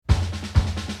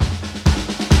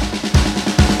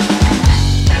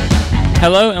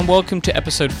Hello and welcome to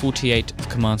episode 48 of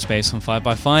Command Space on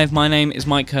 5x5. My name is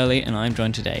Mike Hurley and I'm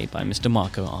joined today by Mr.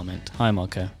 Marco Arment. Hi,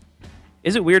 Marco.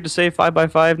 Is it weird to say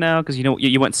 5x5 now? Because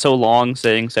you went so long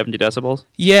saying 70 decibels.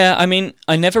 Yeah, I mean,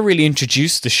 I never really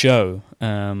introduced the show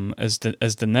as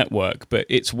the network, but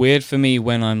it's weird for me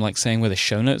when I'm like saying where the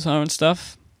show notes are and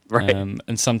stuff. Right.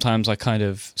 And sometimes I kind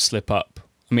of slip up.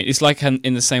 I mean, it's like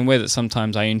in the same way that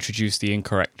sometimes I introduce the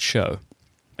incorrect show.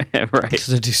 Right.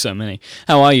 Because I do so many.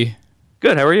 How are you?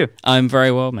 Good, how are you? I'm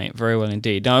very well, mate. Very well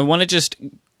indeed. Now, I want to just,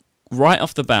 right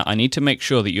off the bat, I need to make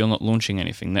sure that you're not launching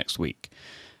anything next week.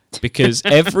 Because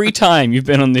every time you've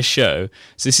been on this show,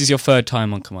 so this is your third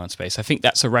time on Command Space. I think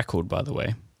that's a record, by the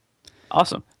way.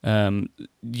 Awesome.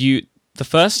 The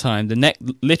first time,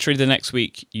 literally the next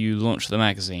week, you launched the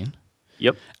magazine.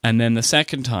 Yep. And then the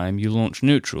second time, you launched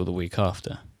Neutral the week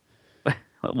after.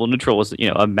 Well, Neutral was,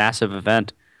 a massive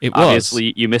event. It was.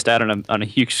 Obviously, you missed out on a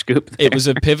huge scoop there. It was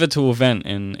a pivotal event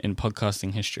in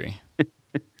podcasting history.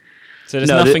 So there's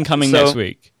nothing coming next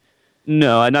week.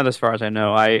 No, not as far as I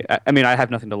know. I mean, I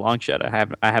have nothing to launch yet. I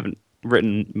haven't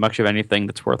written much of anything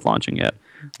that's worth launching yet.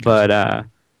 But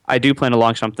I do plan to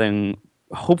launch something,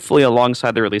 hopefully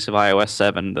alongside the release of iOS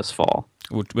 7 this fall.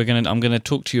 I'm gonna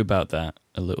talk to you about that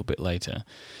a little bit later.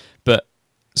 But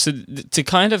so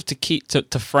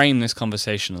to frame this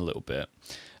conversation a little bit.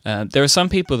 There are some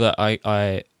people that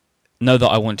I know that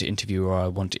I want to interview or I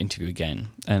want to interview again.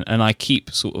 And I keep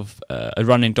sort of a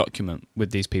running document with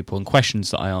these people and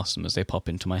questions that I ask them as they pop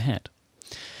into my head.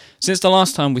 Since the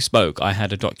last time we spoke, I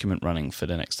had a document running for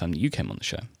the next time that you came on the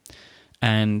show.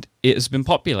 And it has been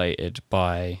populated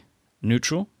by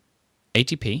Neutral,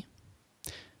 ATP,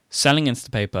 selling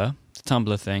Instapaper, the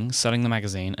Tumblr thing, selling the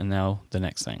magazine, and now the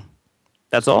next thing.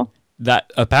 That's all?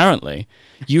 That apparently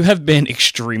you have been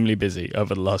extremely busy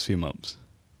over the last few months.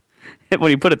 When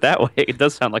you put it that way, it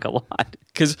does sound like a lot.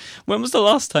 Because when was the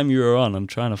last time you were on? I'm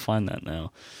trying to find that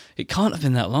now. It can't have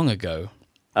been that long ago.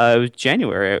 It was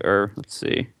January, or let's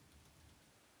see.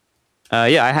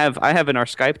 Yeah, I have in our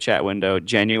Skype chat window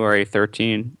January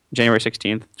 16th,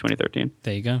 2013.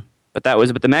 There you go. But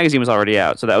the magazine was already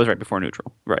out, so that was right before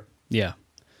Neutral. Right. Yeah.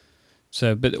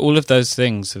 So, but all of those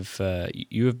things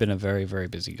you have been a very, very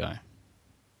busy guy.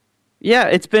 Yeah,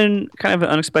 it's been kind of an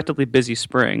unexpectedly busy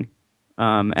spring,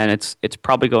 and it's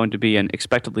probably going to be an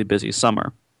expectedly busy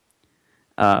summer.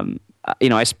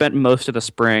 I spent most of the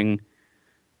spring,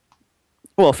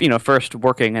 first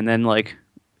working, and then like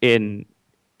in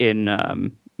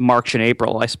March and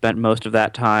April, I spent most of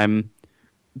that time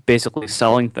basically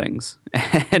selling things,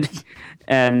 and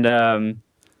selling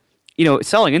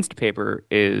Instapaper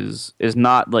is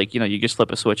not like you just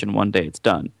flip a switch and one day it's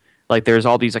done. Like there's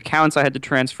all these accounts I had to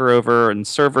transfer over and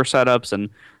server setups and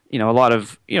a lot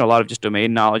of just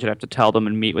domain knowledge. I'd have to tell them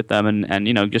and meet with them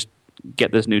and just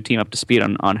get this new team up to speed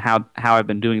on how I've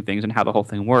been doing things and how the whole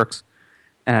thing works,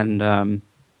 and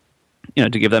to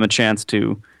give them a chance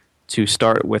to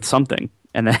start with something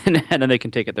and then they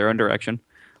can take it their own direction.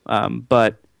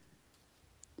 But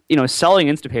selling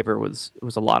Instapaper was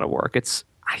a lot of work.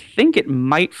 I think it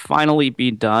might finally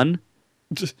be done.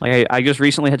 Like I just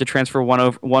recently had to transfer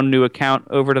one new account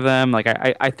over to them. Like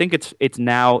I think it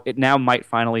now might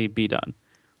finally be done,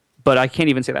 but I can't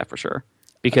even say that for sure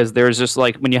because there's just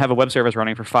like when you have a web service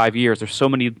running for 5 years, there's so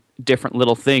many different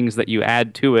little things that you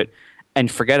add to it and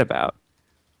forget about.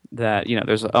 That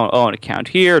there's an account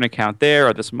here, an account there,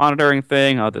 or this monitoring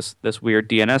thing, this weird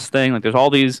DNS thing. Like there's all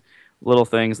these little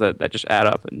things that just add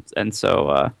up, and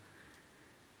so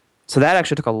that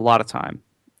actually took a lot of time.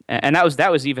 And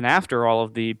that was even after all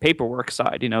of the paperwork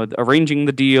side, arranging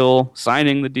the deal,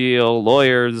 signing the deal,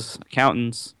 lawyers,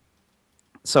 accountants.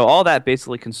 So all that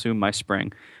basically consumed my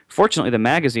spring. Fortunately, the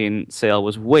magazine sale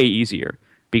was way easier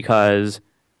because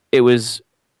it was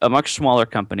a much smaller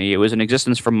company. It was in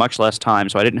existence for much less time,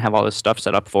 so I didn't have all this stuff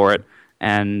set up for it.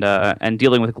 And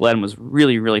dealing with Glenn was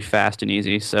really, really fast and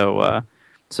easy. So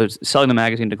selling the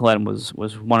magazine to Glenn was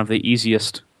one of the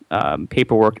easiest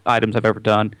paperwork items I've ever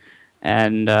done.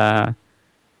 And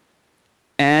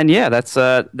yeah, that's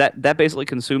that basically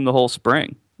consumed the whole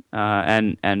spring,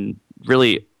 and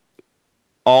really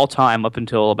all time up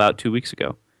until about 2 weeks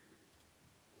ago.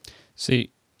 So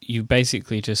you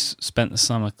basically just spent the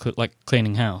summer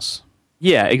cleaning house.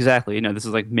 Yeah, exactly. This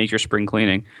is like major spring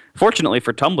cleaning. Fortunately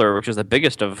for Tumblr, which is the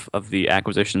biggest of the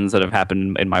acquisitions that have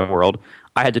happened in my world,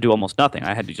 I had to do almost nothing.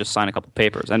 I had to just sign a couple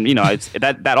papers, and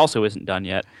that also isn't done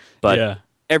yet. But yeah.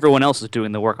 Everyone else is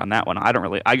doing the work on that one. I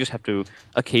just have to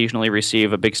occasionally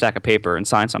receive a big stack of paper and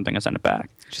sign something and send it back.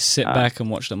 Just sit back and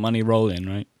watch the money roll in,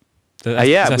 right?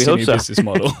 Yeah, we hope so. Business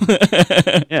model.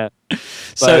 Yeah.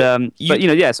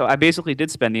 So I basically did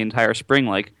spend the entire spring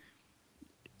like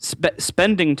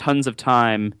spending tons of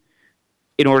time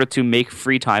in order to make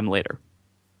free time later.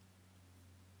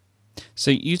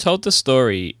 So you told the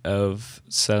story of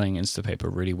selling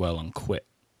Instapaper really well on Quit,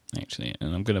 actually,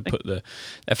 and I'm going to put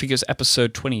I think it's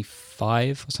episode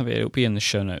 25 or something. It'll be in the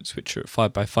show notes, which are at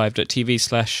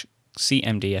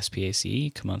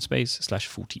 5by5.tv/CMDSPACE, command space,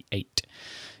 /48.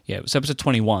 Yeah, it was episode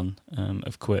 21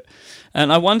 of Quit.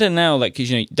 And I wonder now, like,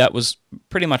 'cause, that was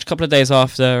pretty much a couple of days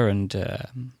after, and,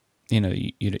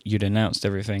 you'd announced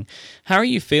everything. How are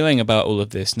you feeling about all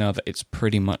of this now that it's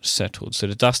pretty much settled? So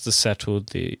the dust has settled,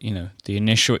 the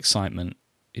initial excitement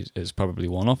is probably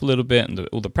worn off a little bit, and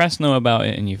all the press know about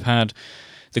it, and you've had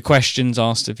the questions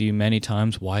asked of you many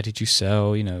times, why did you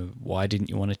sell? Why didn't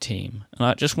you want a team? And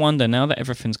I just wonder, now that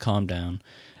everything's calmed down,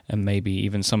 and maybe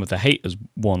even some of the hate has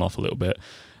worn off a little bit,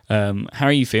 how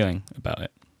are you feeling about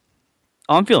it?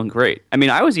 Oh, I'm feeling great. I mean,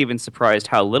 I was even surprised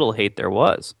how little hate there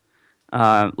was.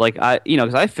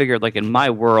 Because I figured, like, in my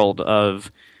world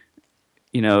of,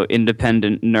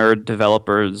 independent nerd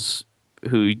developers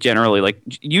who generally, like,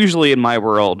 usually in my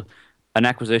world, an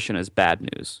acquisition is bad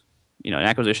news. An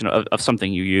acquisition of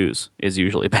something you use is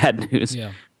usually bad news.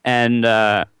 Yeah. And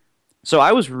so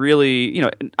I was really,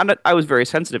 I was very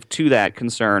sensitive to that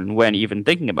concern when even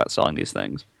thinking about selling these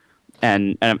things.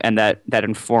 And that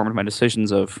informed my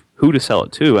decisions of who to sell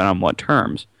it to and on what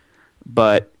terms.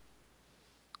 But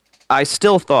I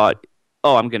still thought,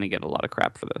 I'm going to get a lot of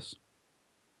crap for this,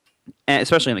 and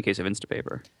especially in the case of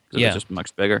Instapaper, because it was just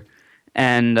much bigger.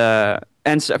 And so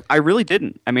I really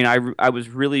didn't. I mean, I was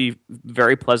really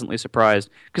very pleasantly surprised,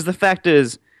 because the fact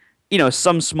is,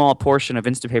 some small portion of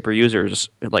Instapaper users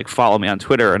like follow me on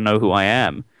Twitter and know who I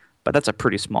am, but that's a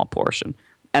pretty small portion.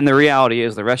 And the reality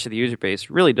is, the rest of the user base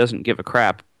really doesn't give a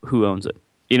crap who owns it.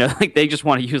 Like, they just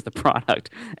want to use the product,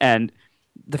 and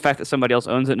the fact that somebody else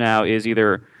owns it now is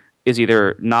either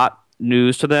not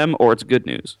news to them, or it's good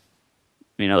news.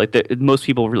 Most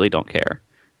people really don't care.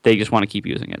 They just want to keep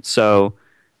using it. So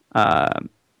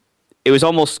it was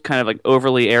almost kind of like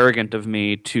overly arrogant of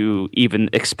me to even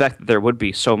expect that there would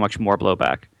be so much more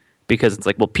blowback, because it's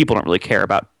like, well, people don't really care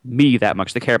about me that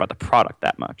much. They care about the product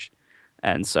that much.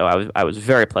 And so I was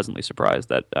very pleasantly surprised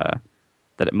that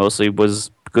it mostly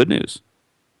was good news.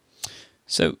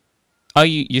 So are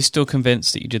you still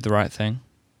convinced that you did the right thing?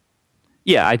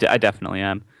 Yeah, I definitely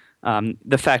am.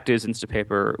 The fact is,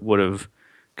 Instapaper would have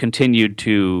continued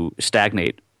to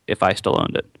stagnate if I still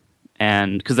owned it.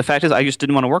 And because the fact is, I just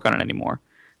didn't want to work on it anymore,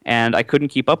 and I couldn't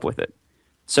keep up with it.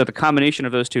 So the combination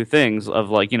of those two things, of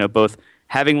both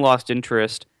having lost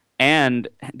interest and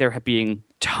there being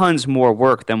tons more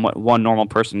work than what one normal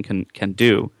person can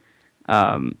do,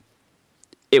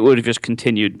 it would have just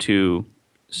continued to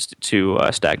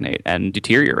stagnate and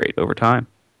deteriorate over time.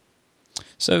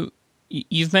 So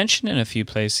you've mentioned in a few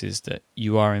places that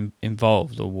you are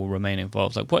involved or will remain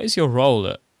involved. Like, what is your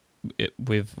role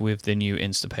with the new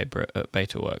Instapaper at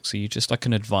BetaWorks? Are you just like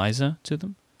an advisor to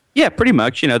them? Yeah, pretty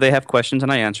much. They have questions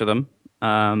and I answer them.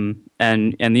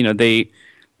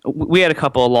 We had a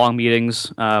couple of long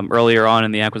meetings earlier on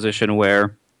in the acquisition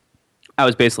where I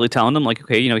was basically telling them, like,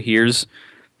 okay,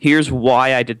 here's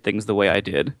why I did things the way I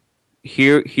did.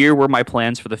 Here were my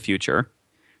plans for the future.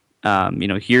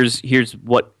 Here's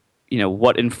what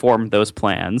informed those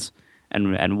plans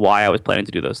and why I was planning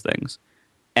to do those things.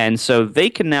 And so they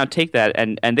can now take that,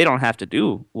 and they don't have to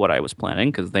do what I was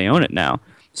planning because they own it now.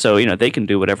 So, they can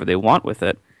do whatever they want with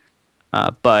it.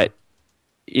 But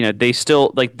they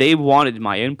still, like, they wanted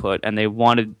my input, and they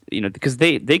wanted, because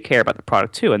they care about the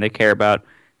product too, and they care about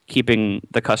keeping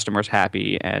the customers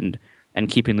happy and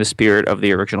keeping the spirit of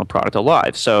the original product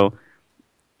alive. So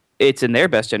it's in their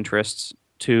best interests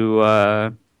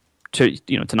to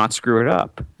not screw it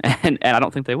up, and I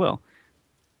don't think they will.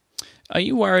 Are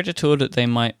you worried at all that they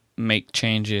might make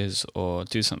changes or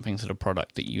do something to the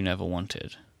product that you never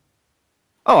wanted?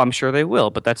 Oh, I'm sure they will,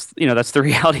 but that's the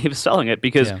reality of selling it,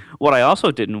 because what I also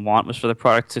didn't want was for the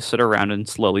product to sit around and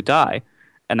slowly die,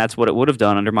 and that's what it would have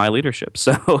done under my leadership.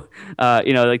 So,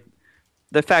 like,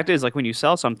 the fact is, like, when you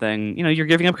sell something, you're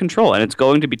giving up control, and it's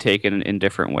going to be taken in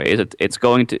different ways.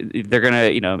 They're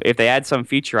gonna, if they add some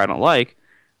feature I don't like,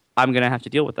 I'm gonna have to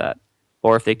deal with that.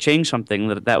 Or if they change something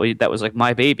that was like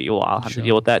my baby, well, I'll have to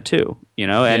deal with that too.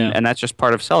 And that's just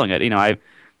part of selling it.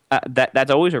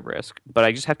 That's always a risk, but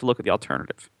I just have to look at the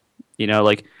alternative.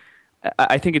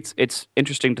 I think it's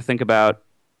interesting to think about.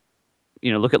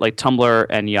 Look at like Tumblr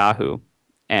and Yahoo,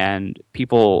 and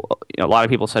people. A lot of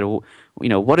people said, well,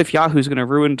 what if Yahoo's going to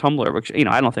ruin Tumblr? Which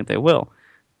I don't think they will,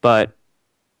 but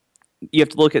you have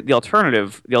to look at the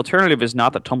alternative. The alternative is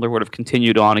not that Tumblr would have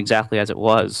continued on exactly as it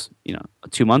was,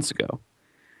 2 months ago.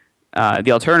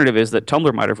 The alternative is that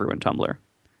Tumblr might have ruined Tumblr.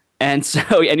 And so,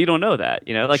 and you don't know that,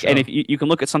 Sure. and if you can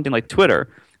look at something like Twitter,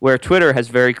 where Twitter has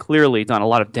very clearly done a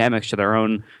lot of damage to their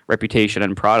own reputation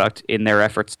and product in their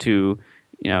efforts to,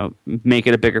 make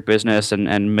it a bigger business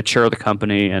and mature the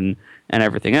company and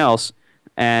everything else.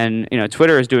 And,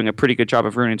 Twitter is doing a pretty good job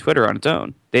of ruining Twitter on its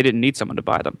own. They didn't need someone to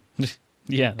buy them.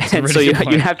 Yeah. That's a And really so good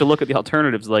point. you have to look at the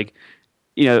alternatives. Like,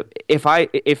 if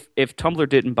Tumblr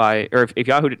didn't buy, or if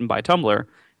Yahoo didn't buy Tumblr,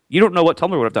 you don't know what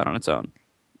Tumblr would have done on its own.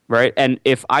 Right, and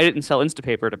if I didn't sell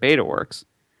Instapaper to BetaWorks,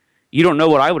 you don't know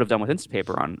what I would have done with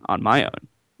Instapaper on my own,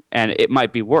 and it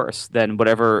might be worse than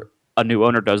whatever a new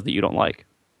owner does that you don't like.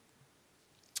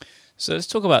 So let's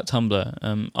talk about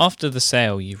Tumblr. After the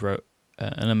sale, you wrote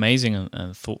an amazing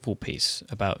and thoughtful piece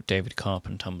about David Karp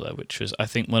and Tumblr, which was, I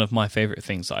think, one of my favorite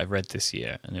things that I've read this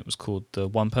year, and it was called The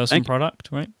One Person Product,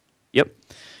 right? Yep.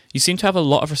 You seem to have a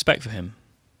lot of respect for him.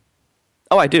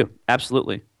 Oh, I do.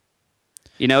 Absolutely.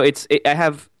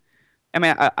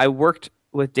 I worked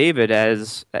with David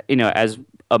as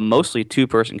a mostly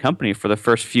two-person company for the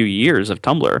first few years of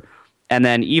Tumblr, and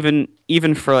then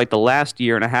even for like the last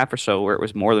year and a half or so, where it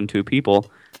was more than two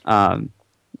people,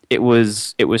 it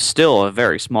was still a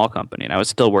very small company, and I was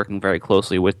still working very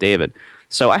closely with David.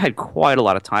 So I had quite a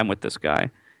lot of time with this guy,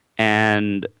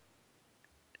 and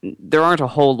there aren't a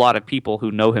whole lot of people who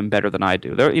know him better than I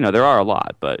do. There are a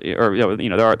lot, but there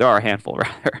are a handful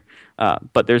rather,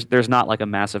 but there's not like a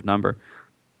massive number.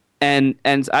 And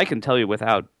I can tell you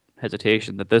without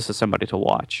hesitation that this is somebody to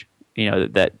watch.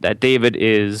 That David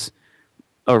is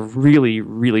a really,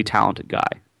 really talented guy,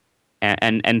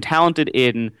 and talented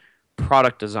in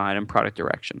product design and product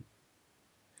direction.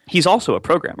 He's also a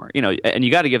programmer, and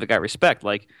you got to give the guy respect.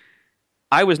 Like,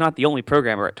 I was not the only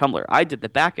programmer at Tumblr. I did the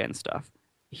back end stuff.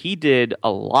 He did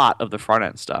a lot of the front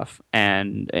end stuff,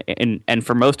 and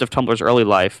for most of Tumblr's early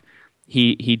life,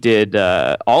 he did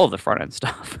all of the front end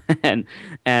stuff, and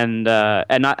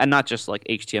not just like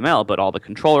HTML, but all the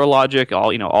controller logic,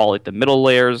 all like the middle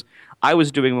layers. I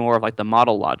was doing more of like the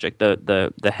model logic,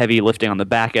 the heavy lifting on the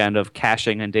back end of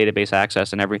caching and database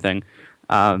access and everything.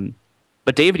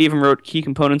 But David even wrote key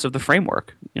components of the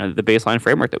framework, the baseline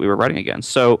framework that we were writing against.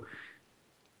 So,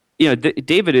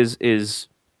 David is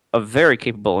a very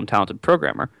capable and talented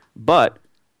programmer, but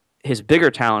his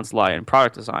bigger talents lie in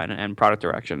product design and product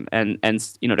direction. And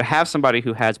to have somebody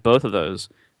who has both of those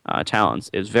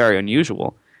talents is very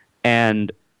unusual.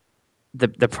 And the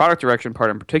product direction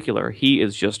part in particular, he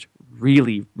is just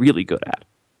really, really good at.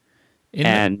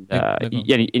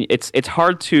 It's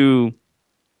hard to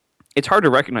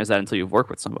recognize that until you've worked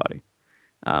with somebody.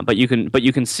 But you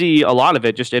can see a lot of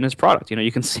it just in his product.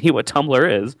 You can see what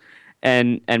Tumblr is,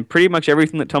 and pretty much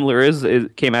everything that Tumblr is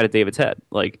came out of David's head.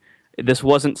 Like, this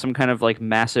wasn't some kind of like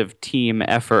massive team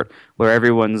effort where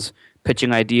everyone's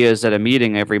pitching ideas at a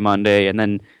meeting every Monday, and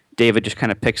then David just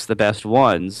kind of picks the best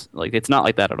ones. Like, it's not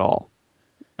like that at all.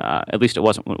 At least it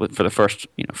wasn't for the first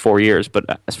 4 years.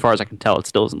 But as far as I can tell, it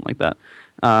still isn't like that.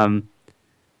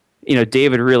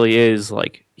 David really is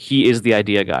like, he is the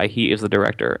idea guy. He is the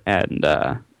director, and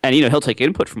he'll take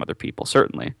input from other people,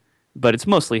 certainly, but it's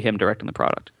mostly him directing the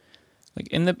product. Like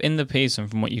in the piece, and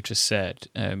from what you just said,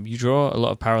 you draw a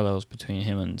lot of parallels between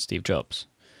him and Steve Jobs,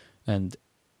 and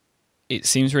it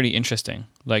seems really interesting.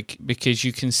 Like, because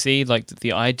you can see like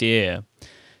the idea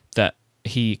that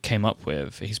he came up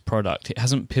with, his product, it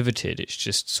hasn't pivoted. It's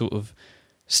just sort of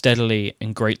steadily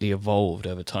and greatly evolved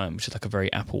over time, which is like a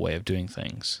very Apple way of doing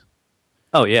things.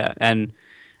 Oh yeah, and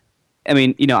I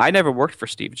mean, I never worked for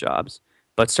Steve Jobs,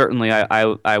 but certainly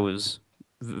I was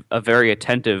a very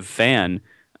attentive fan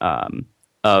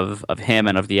of him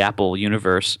and of the Apple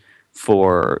universe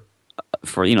for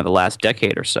the last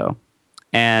decade or so,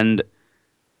 and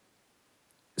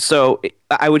so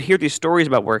I would hear these stories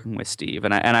about working with Steve,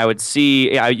 and I would see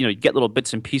get little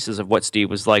bits and pieces of what Steve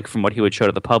was like from what he would show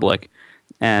to the public,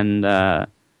 and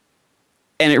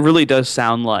it really does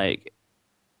sound like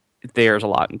there's a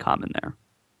lot in common there.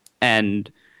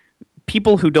 And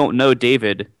people who don't know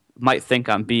David might think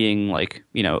I'm being like,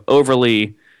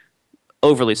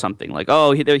 overly something, like,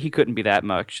 oh, he couldn't be that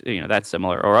much, that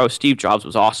similar, or oh, Steve Jobs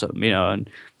was awesome, and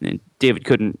David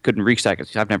couldn't reach that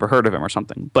because I've never heard of him or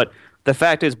something. But the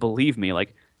fact is, believe me,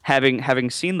 like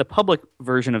having seen the public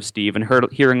version of Steve and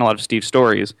hearing a lot of Steve's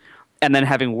stories, and then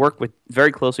having worked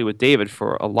very closely with David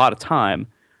for a lot of time,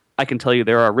 I can tell you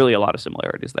there are really a lot of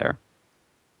similarities there.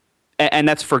 And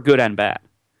that's for good and bad.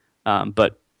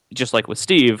 But just like with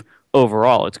Steve,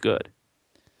 overall, it's good.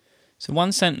 So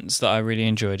one sentence that I really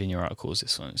enjoyed in your article is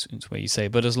this one. It's where you say,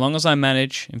 but as long as I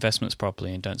manage investments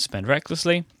properly and don't spend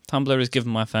recklessly, Tumblr has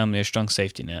given my family a strong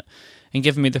safety net and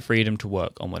given me the freedom to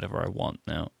work on whatever I want.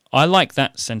 Now, I like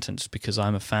that sentence because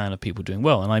I'm a fan of people doing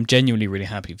well, and I'm genuinely really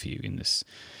happy for you in this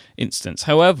instance.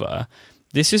 However,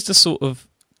 this is the sort of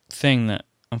thing that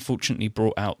unfortunately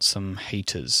brought out some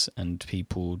haters and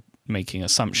people making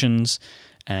assumptions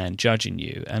and judging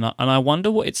you. And I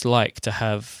wonder what it's like to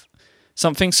have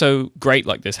something so great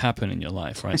like this happen in your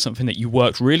life, right? Something that you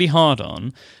worked really hard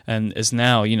on, and is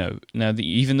now, now that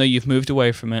even though you've moved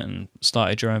away from it and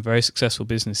started your own very successful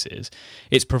businesses,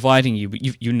 it's providing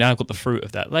you've now got the fruit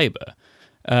of that labor.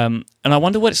 And I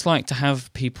wonder what it's like to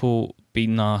have people be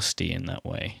nasty in that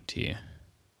way to you.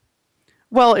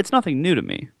 Well, it's nothing new to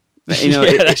me.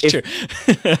 That's true.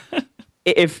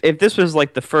 If this was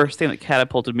like the first thing that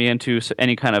catapulted me into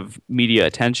any kind of media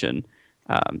attention,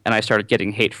 and I started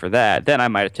getting hate for that, then I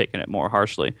might have taken it more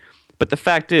harshly. But the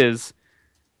fact is,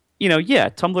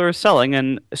 Tumblr is selling,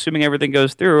 and assuming everything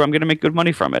goes through, I'm going to make good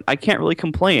money from it. I can't really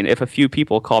complain if a few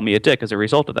people call me a dick as a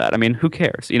result of that. I mean, who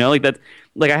cares? Like that.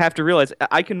 Like I have to realize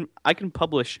I can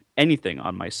publish anything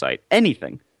on my site,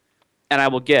 anything, and I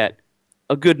will get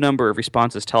a good number of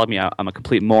responses telling me I'm a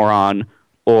complete moron,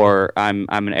 or I'm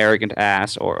an arrogant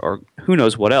ass, or who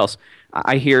knows what else.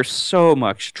 I hear so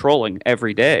much trolling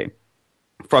every day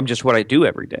from just what I do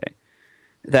every day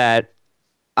that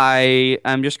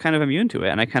I'm just kind of immune to it,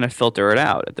 and I kind of filter it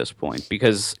out at this point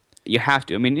because you have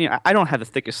to. I mean, I don't have the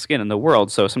thickest skin in the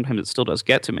world, so sometimes it still does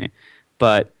get to me,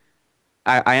 but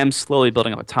I am slowly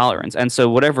building up a tolerance. And so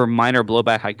whatever minor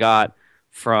blowback I got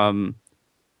from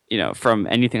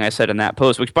anything I said in that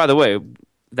post, which, by the way,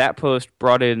 that post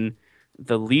brought in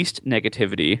the least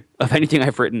negativity of anything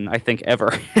I've written, I think,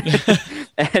 ever.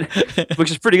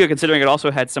 Which is pretty good considering it also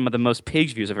had some of the most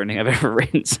page views of anything I've ever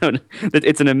written. So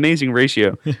it's an amazing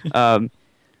ratio.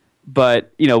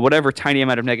 But whatever tiny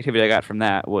amount of negativity I got from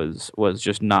that was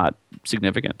just not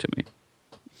significant to me.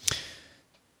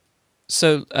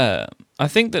 So I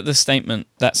think that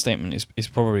that statement is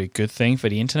probably a good thing for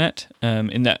the internet,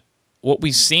 in that what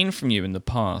we've seen from you in the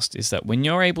past is that when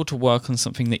you're able to work on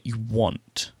something that you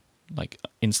want, like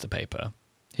Instapaper,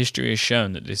 history has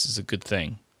shown that this is a good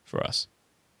thing for us.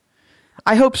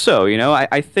 I hope so.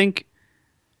 I think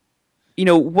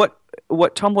what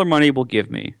Tumblr money will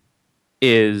give me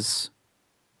is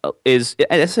as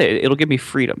I say, it'll give me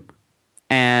freedom.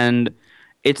 And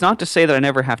it's not to say that I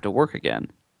never have to work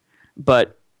again,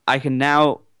 but I can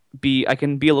be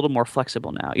a little more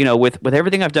flexible now. With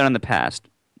everything I've done in the past,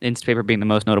 Instapaper being the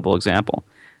most notable example,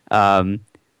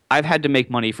 I've had to make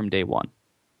money from day one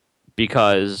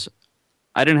because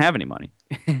I didn't have any money.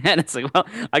 And it's like, well,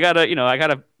 I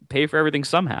gotta pay for everything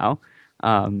somehow.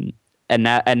 And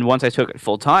once I took it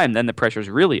full time, then the pressure's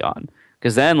really on.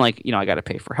 Because then, I got to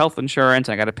pay for health insurance,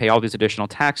 and I got to pay all these additional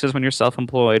taxes when you're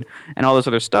self-employed, and all this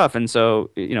other stuff. And so,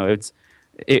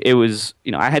 it was,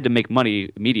 I had to make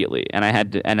money immediately, and I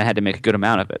had to make a good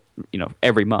amount of it,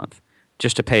 every month,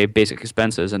 just to pay basic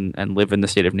expenses and live in the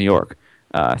state of New York.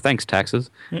 Thanks,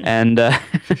 taxes. And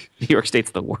New York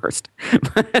State's the worst.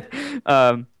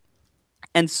 And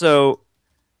so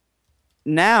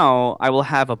now I will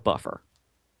have a buffer.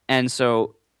 And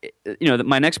so,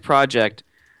 my next project,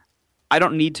 I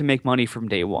don't need to make money from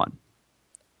day one.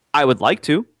 I would like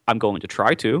to. I'm going to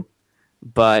try to.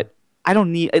 But I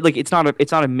don't need, it's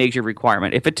not a major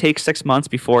requirement. If it takes 6 months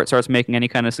before it starts making any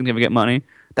kind of significant money,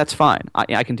 that's fine.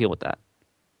 I can deal with that.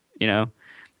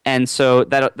 And so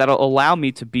that'll allow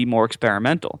me to be more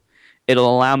experimental.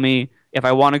 It'll allow me, if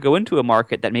I want to go into a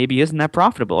market that maybe isn't that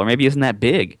profitable or maybe isn't that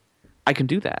big, I can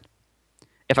do that.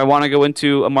 If I want to go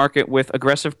into a market with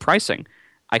aggressive pricing,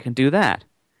 I can do that.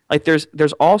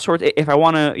 There's all sorts. If I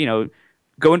want to,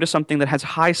 go into something that has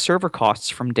high server costs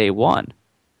from day one,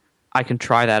 I can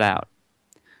try that out.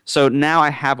 So now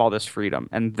I have all this freedom,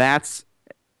 and that's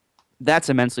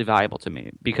immensely valuable to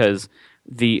me because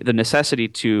the necessity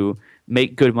to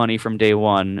make good money from day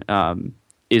one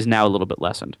is now a little bit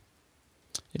lessened.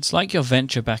 It's like you're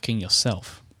venture backing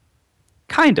yourself.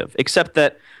 Kind of, except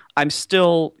that I'm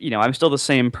still the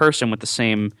same person with the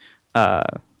same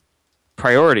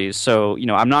priorities. So,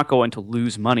 I'm not going to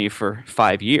lose money for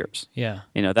 5 years. Yeah.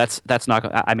 That's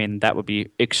not, I mean, that would be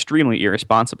extremely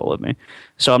irresponsible of me.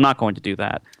 So I'm not going to do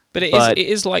that. But it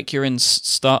is like you're in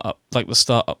startup, like the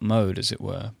startup mode, as it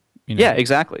were. Yeah,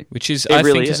 exactly. Which is, I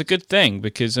think is a good thing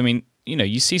because, I mean,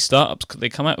 you see startups, they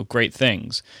come out with great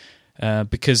things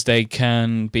because they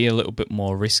can be a little bit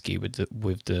more risky with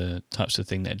the types of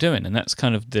thing they're doing. And that's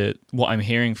kind of what I'm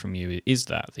hearing from you is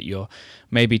that you're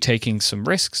maybe taking some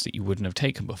risks that you wouldn't have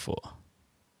taken before.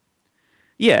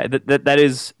 Yeah, that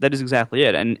is exactly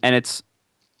it. And it's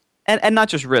and not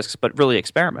just risks, but really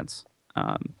experiments.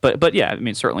 But yeah, I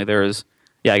mean, certainly there is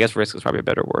Yeah, I guess risk is probably a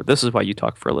better word. This is why you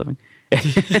talk for a living.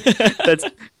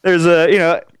 There's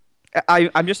a,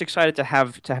 I'm just excited to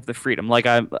have the freedom. Like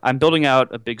I'm building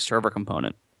out a big server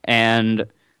component, and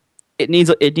it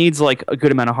needs like a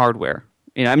good amount of hardware.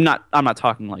 I'm not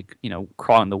talking like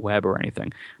crawling the web or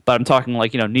anything, but I'm talking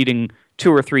like needing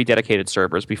 2 or 3 dedicated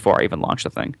servers before I even launch the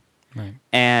thing. Right.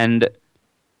 And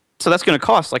so that's going to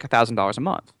cost like $1,000 a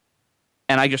month,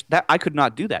 and I could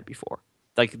not do that before.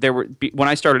 Like when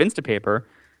I started Instapaper,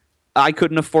 I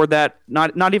couldn't afford that.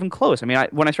 Not even close. I mean,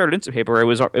 when I started Instapaper, it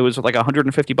was like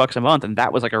 $150 a month, and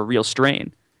that was like a real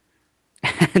strain.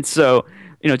 And so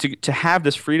to have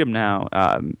this freedom now,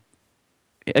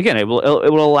 again, it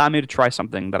will allow me to try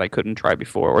something that I couldn't try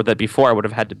before, or that before I would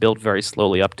have had to build very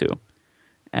slowly up to,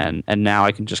 and now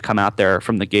I can just come out there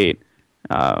from the gate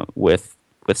with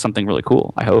something really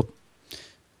cool, I hope.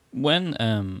 When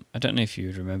I don't know if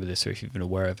you remember this or if you've been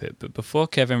aware of it, but before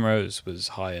Kevin Rose was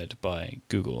hired by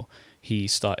Google, he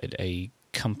started a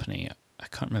company. I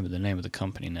can't remember the name of the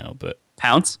company now, but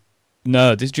Pounce?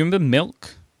 No, do you remember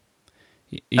Milk?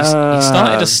 He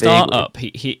started a startup.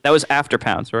 He that was after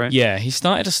Pounce, right? Yeah, he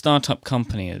started a startup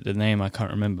company. The name I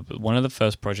can't remember, but one of the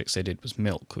first projects they did was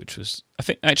Milk, which was I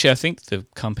think the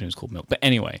company was called Milk. But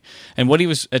anyway, and what he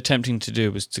was attempting to do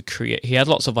was to create. He had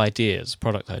lots of ideas,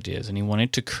 product ideas, and he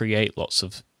wanted to create lots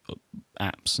of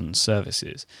apps and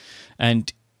services.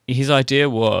 And his idea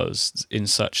was in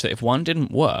such that if one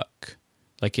didn't work,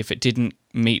 like if it didn't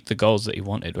meet the goals that he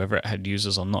wanted, whether it had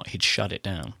users or not, he'd shut it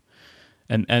down.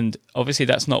 And obviously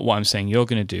that's not what I'm saying you're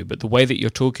going to do, but the way that you're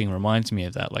talking reminds me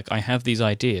of that. Like I have these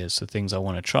ideas for things I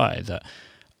want to try that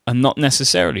are not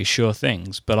necessarily sure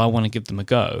things, but I want to give them a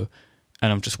go,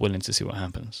 and I'm just willing to see what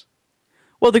happens.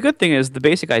 Well, the good thing is the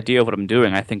basic idea of what I'm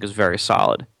doing, I think, is very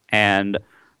solid. And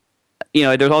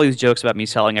there's all these jokes about me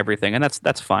selling everything, and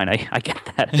that's fine. I get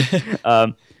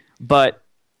that. But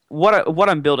what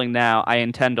I'm building now, I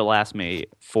intend to last me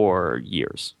for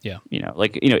years. Yeah.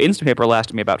 Instapaper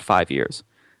lasted me about 5 years,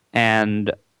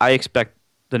 and I expect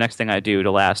the next thing I do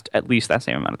to last at least that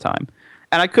same amount of time.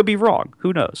 And I could be wrong.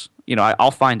 Who knows?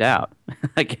 I'll find out,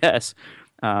 I guess.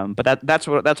 But that's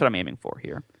what I'm aiming for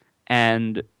here.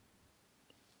 And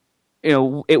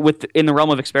in the realm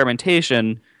of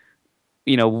experimentation,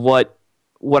 what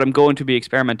I'm going to be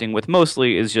experimenting with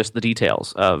mostly is just the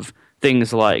details of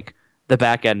things like the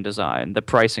back-end design, the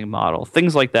pricing model,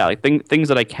 things like that, like things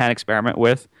that I can experiment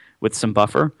with some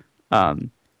buffer.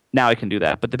 Now I can do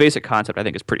that, but the basic concept I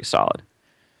think is pretty solid.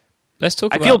 Let's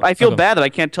talk. I feel bad that I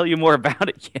can't tell you more about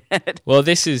it yet. Well,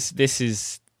 this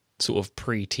is sort of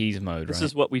pre-tease mode, right? This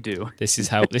is what we do. This is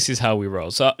how we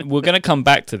roll. So we're going to come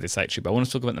back to this actually, but I want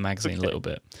to talk about the magazine a little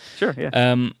bit. Sure.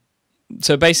 Yeah.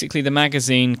 So basically, the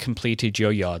magazine completed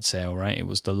your yard sale, right? It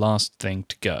was the last thing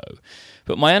to go.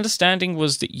 But my understanding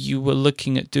was that you were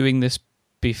looking at doing this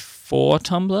before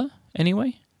Tumblr,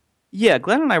 anyway? Yeah,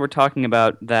 Glenn and I were talking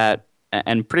about that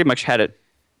and pretty much had it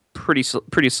pretty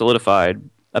solidified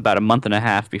about a month and a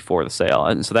half before the sale.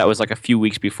 And so that was like a few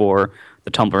weeks before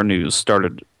the Tumblr news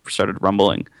started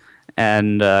rumbling.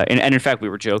 And in fact, we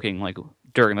were joking, like,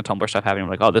 during the Tumblr stuff happening,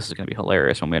 we're like, oh, this is going to be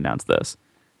hilarious when we announce this.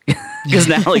 Because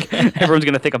now, like, everyone's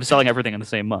going to think I'm selling everything in the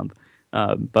same month.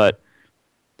 But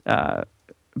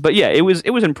yeah, it was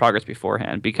in progress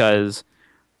beforehand because,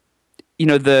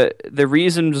 the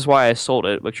reasons why I sold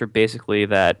it, which are basically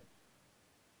that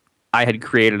I had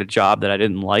created a job that I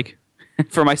didn't like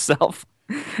for myself,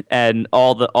 and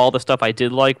all the stuff I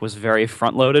did like was very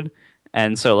front loaded,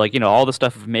 and so like all the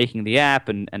stuff of making the app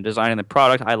and designing the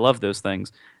product, I love those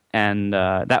things, and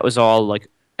that was all like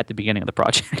at the beginning of the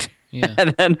project. Yeah.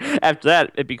 And then after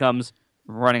that, it becomes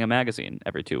running a magazine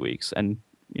every 2 weeks and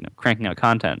cranking out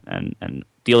content and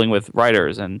dealing with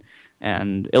writers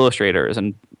and illustrators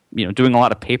and doing a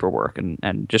lot of paperwork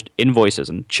and just invoices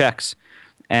and checks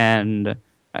and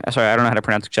sorry, I don't know how to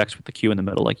pronounce checks with the Q in the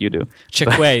middle like you do.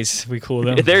 Checkways, we call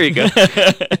them. There you go.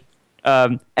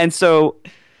 And so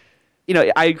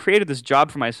I created this job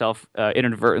for myself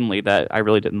inadvertently that I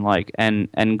really didn't like, and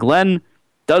Glenn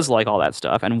does like all that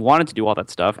stuff and wanted to do all that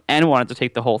stuff and wanted to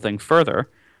take the whole thing further.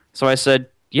 So I said,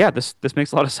 yeah, this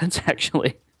makes a lot of sense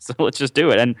actually. So let's just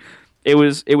do it. And it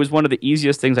was one of the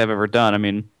easiest things I've ever done. I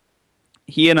mean,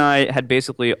 he and I had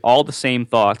basically all the same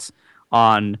thoughts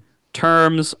on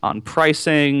terms, on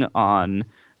pricing, on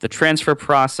the transfer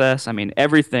process. I mean,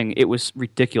 everything. It was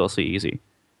ridiculously easy.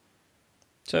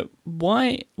 So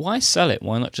why sell it?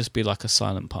 Why not just be like a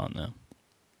silent partner?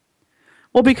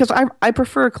 Well, because I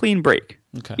prefer a clean break.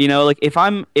 Okay. Like if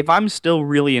I'm still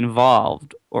really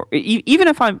involved, or even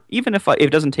if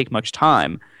it doesn't take much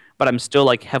time, but I'm still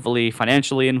like heavily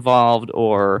financially involved,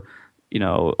 or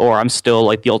or I'm still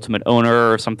like the ultimate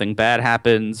owner, or something bad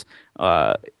happens.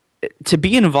 To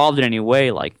be involved in any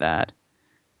way like that,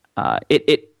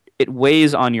 it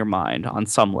weighs on your mind on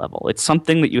some level. It's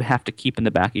something that you have to keep in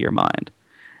the back of your mind,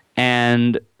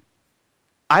 and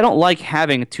I don't like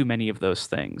having too many of those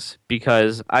things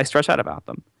because I stress out about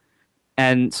them.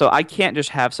 And so I can't just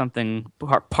have something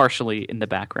partially in the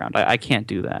background. I can't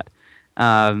do that.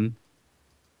 I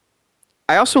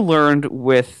also learned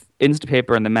with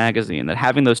Instapaper and the magazine that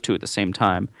having those two at the same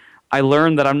time, I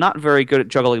learned that I'm not very good at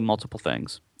juggling multiple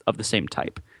things of the same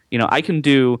type. I can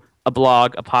do a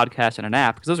blog, a podcast, and an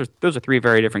app because those are three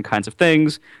very different kinds of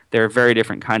things. They're very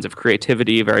different kinds of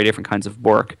creativity, very different kinds of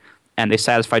work, and they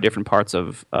satisfy different parts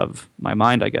of my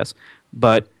mind, I guess.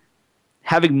 But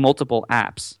having multiple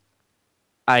apps,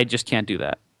 I just can't do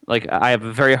that. Like, I have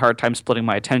a very hard time splitting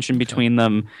my attention between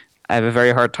them. I have a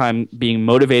very hard time being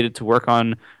motivated to work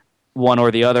on one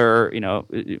or the other,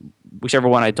 whichever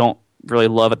one I don't really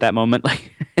love at that moment.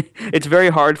 Like, it's very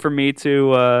hard for me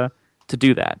to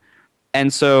do that.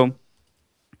 And so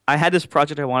I had this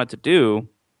project I wanted to do,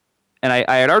 and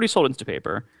I had already sold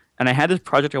Instapaper, and I had this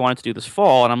project I wanted to do this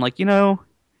fall, and I'm like,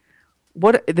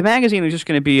 what? The magazine is just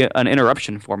going to be an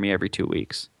interruption for me every 2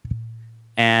 weeks.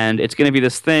 And it's going to be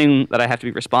this thing that I have to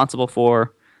be responsible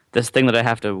for, this thing that I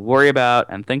have to worry about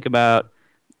and think about.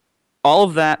 All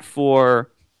of that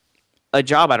for a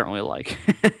job I don't really like.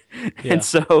 Yeah. And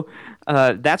so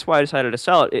that's why I decided to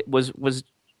sell it. It was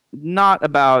not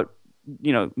about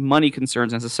money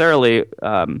concerns necessarily,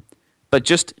 but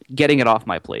just getting it off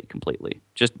my plate completely.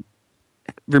 Just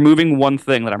removing one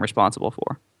thing that I'm responsible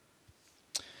for.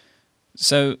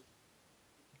 So,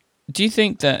 do you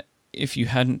think that if you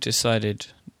hadn't decided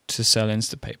to sell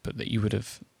Instapaper, that you would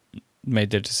have made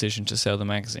the decision to sell the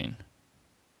magazine?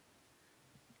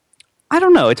 I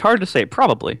don't know. It's hard to say.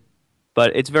 Probably.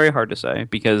 But it's very hard to say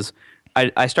because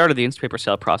I started the Instapaper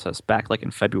sale process back like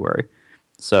in February.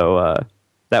 So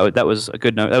that was a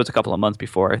good note. That was a couple of months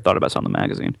before I thought about selling the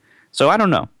magazine. So I don't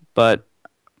know. But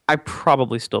I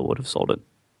probably still would have sold it.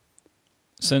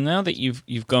 So now that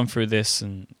you've gone through this,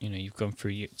 and you've gone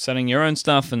through selling your own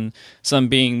stuff, and some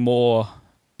being more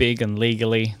big and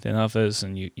legally than others,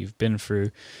 and you've been through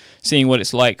seeing what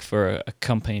it's like for a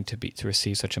company to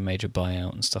receive such a major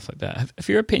buyout and stuff like that. Have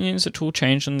your opinions at all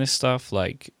changed on this stuff,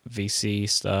 like VC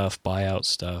stuff, buyout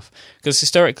stuff? Because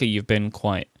historically you've been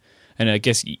quite, and I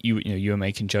guess you were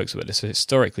making jokes about this. So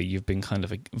historically you've been kind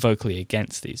of vocally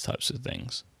against these types of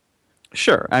things.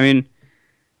 Sure, I mean,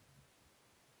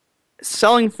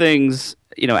 selling things,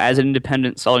 as an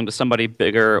independent, selling to somebody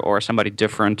bigger or somebody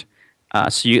different,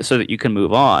 so that you can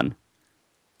move on,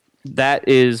 that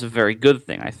is a very good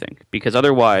thing, I think. Because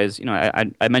otherwise,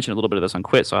 I mentioned a little bit of this on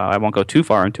Quit, so I won't go too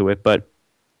far into it, but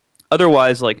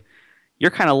otherwise, like,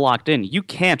 you're kind of locked in. You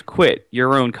can't quit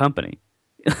your own company.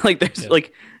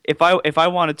 Like, if I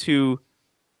wanted to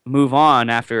move on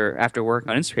after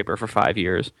working on Instapaper for 5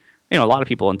 years, a lot of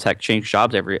people in tech change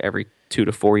jobs every 2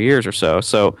 to 4 years or so.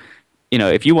 So,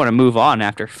 if you want to move on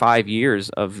after 5 years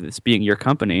of this being your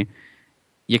company,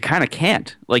 you kind of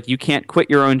can't. Like, you can't quit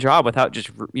your own job without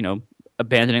just,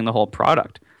 abandoning the whole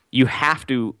product. You have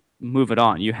to move it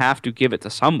on. You have to give it to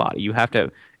somebody. You have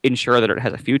to ensure that it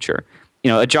has a future.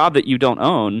 A job that you don't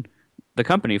own the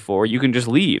company for, you can just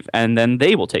leave, and then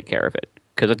they will take care of it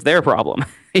because it's their problem.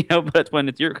 But when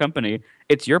it's your company,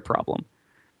 it's your problem.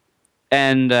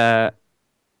 And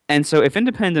so if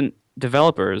independent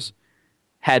developers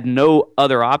had no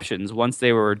other options once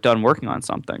they were done working on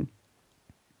something,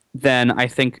 then I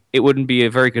think it wouldn't be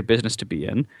a very good business to be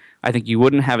in. I think you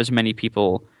wouldn't have as many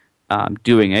people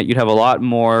doing it. You'd have a lot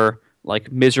more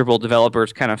like miserable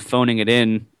developers kind of phoning it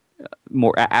in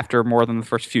after more than the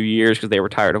first few years because they were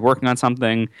tired of working on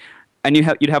something, and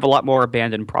you'd have a lot more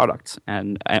abandoned products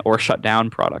or shut down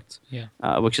products,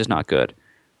 which is not good.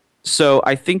 So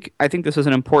I think this is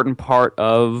an important part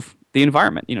of the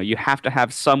environment. You have to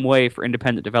have some way for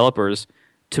independent developers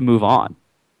to move on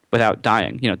without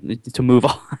dying, to move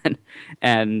on.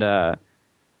 And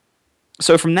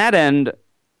so from that end,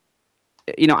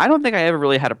 I don't think I ever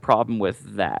really had a problem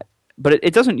with that. But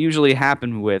it doesn't usually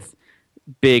happen with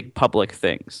big public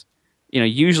things.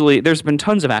 Usually there's been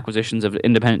tons of acquisitions of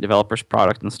independent developers'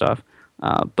 product and stuff,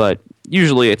 but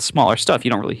usually it's smaller stuff.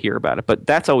 You don't really hear about it. But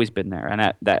that's always been there,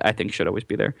 and that I think should always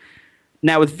be there.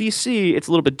 Now with VC, it's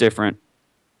a little bit different.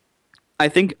 I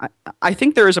think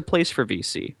there is a place for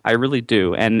VC. I really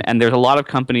do. And there's a lot of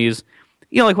companies,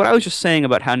 like what I was just saying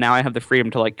about how now I have the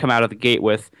freedom to like come out of the gate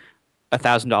with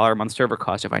 $1,000 a month server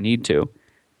cost if I need to.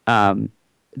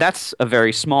 That's a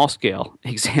very small scale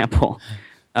example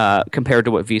compared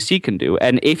to what VC can do.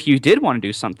 And if you did want to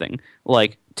do something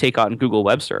like take on Google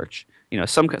Web Search,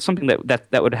 something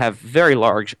that would have very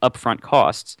large upfront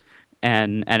costs,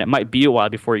 and it might be a while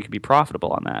before you can be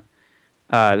profitable on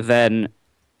that, then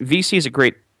VC is a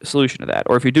great solution to that.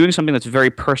 Or if you're doing something that's very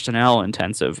personnel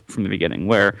intensive from the beginning,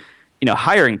 where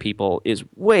hiring people is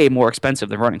way more expensive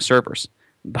than running servers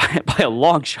by a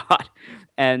long shot.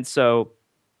 And so,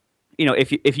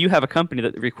 if you have a company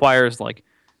that requires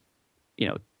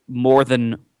more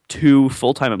than 2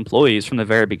 full-time employees from the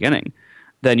very beginning,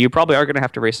 then you probably are going to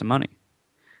have to raise some money.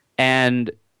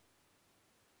 And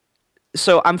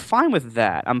so I'm fine with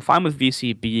that. I'm fine with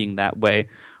VC being that way.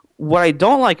 What I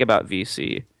don't like about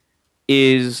VC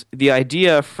is the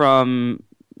idea from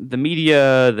the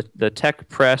media, the tech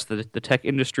press, the tech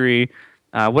industry,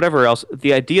 whatever else,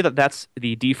 the idea that that's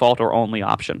the default or only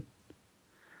option.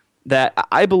 That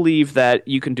I believe that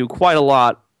you can do quite a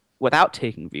lot without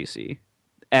taking VC.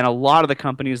 And a lot of the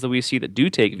companies that we see that do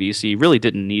take VC really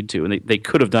didn't need to, and they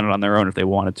could have done it on their own if they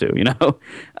wanted to,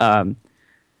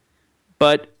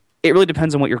 But it really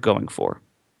depends on what you're going for.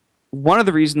 One of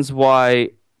the reasons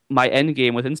why my end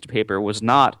game with Instapaper was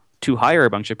not to hire a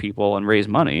bunch of people and raise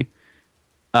money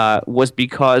was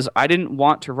because I didn't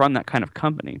want to run that kind of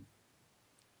company.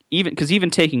 Even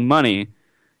taking money,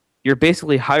 you're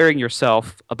basically hiring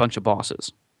yourself a bunch of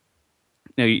bosses.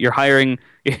 You're hiring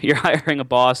a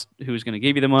boss who's going to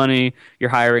give you the money. You're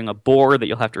hiring a board that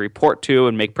you'll have to report to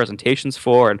and make presentations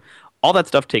for, and all that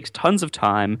stuff takes tons of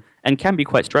time and can be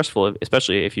quite stressful,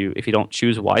 especially if you don't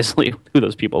choose wisely who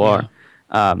those people are.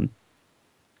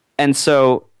 And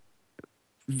so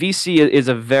VC is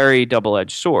a very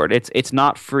double-edged sword. It's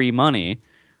not free money.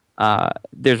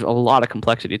 There's a lot of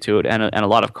complexity to it and a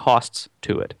lot of costs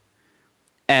to it.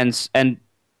 And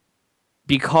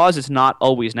because it's not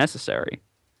always necessary,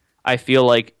 I feel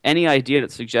like any idea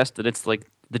that suggests that it's like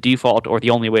the default or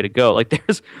the only way to go, like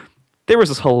there was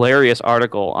this hilarious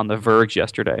article on The Verge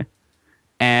yesterday,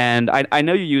 and I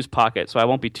know you use Pocket, so I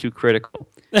won't be too critical,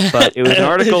 but it was an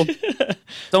article.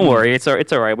 Don't worry, it's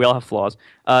all right. We all have flaws.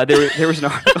 There was an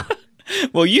article.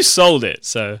 Well, you sold it,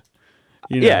 so.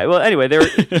 Yeah, well, anyway,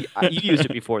 you used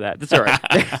it before that. That's all right.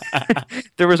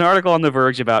 There was an article on The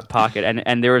Verge about Pocket,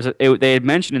 and they had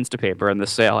mentioned Instapaper in the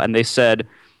sale, and they said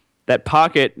that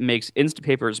Pocket makes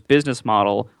Instapaper's business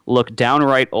model look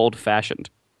downright old-fashioned.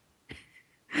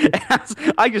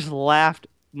 I just laughed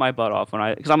my butt off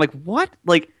because I'm like, what?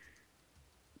 Like,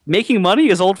 making money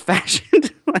is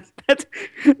old-fashioned? That's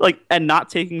and not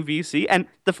taking VC? And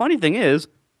the funny thing is,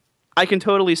 I can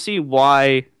totally see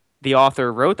why the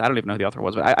author wrote that. I don't even know who the author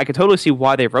was, but I could totally see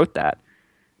why they wrote that,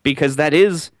 because that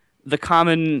is the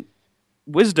common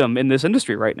wisdom in this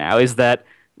industry right now, is that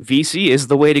VC is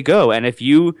the way to go. And if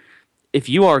you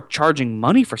are charging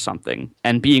money for something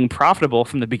and being profitable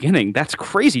from the beginning, that's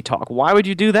crazy talk. Why would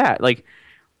you do that?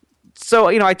 So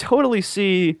I totally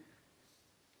see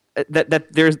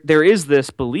that there is this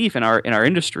belief in our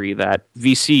industry that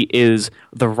VC is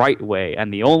the right way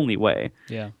and the only way.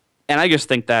 Yeah. And I just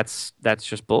think that's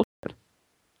just bullshit.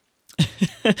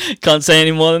 Can't say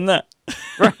any more than that.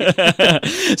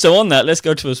 Right. So on that, let's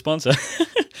go to a sponsor.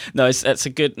 No, that's a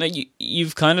good. No,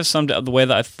 you've kind of summed it up the way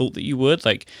that I thought that you would.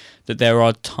 Like that there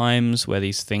are times where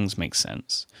these things make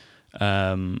sense.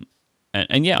 And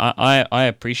yeah, I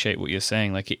appreciate what you're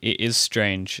saying. Like it is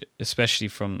strange, especially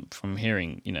from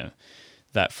hearing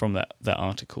that from that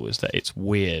article, is that it's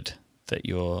weird that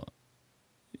you're.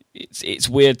 It's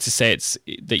weird to say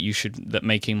that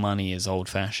making money is old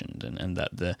fashioned and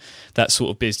that that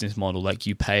sort of business model, like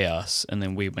you pay us and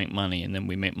then we make money and then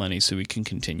we make money so we can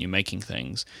continue making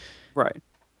things. Right.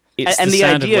 And the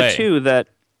idea way. Too that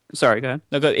sorry, go ahead.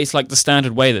 No, it's like the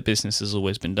standard way that business has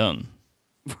always been done.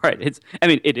 Right.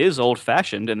 It is old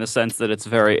fashioned in the sense that it's a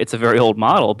very old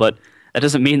model, but that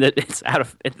doesn't mean that it's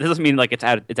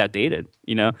outdated,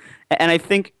 And I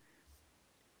think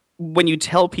when you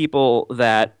tell people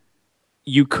that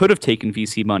you could have taken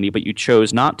VC money, but you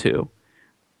chose not to,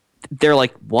 they're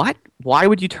like, what? Why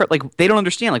would you turn... they don't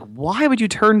understand. Why would you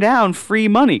turn down free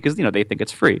money? Because, they think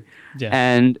it's free. Yeah.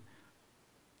 And,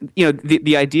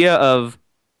 the idea of,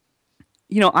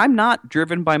 I'm not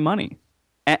driven by money.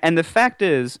 And the fact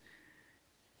is,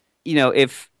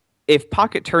 if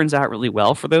Pocket turns out really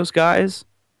well for those guys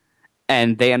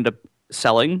and they end up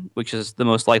selling, which is the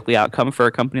most likely outcome for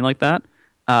a company like that,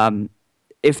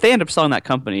 if they end up selling that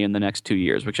company in the next 2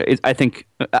 years, which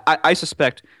I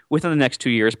suspect within the next 2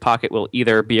 years, Pocket will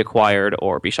either be acquired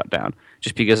or be shut down,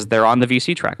 just because they're on the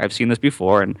VC track. I've seen this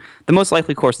before, and the most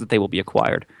likely course is that they will be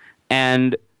acquired.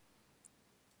 And,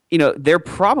 they're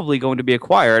probably going to be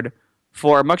acquired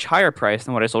for a much higher price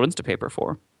than what I sold Instapaper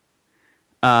for.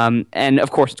 And, of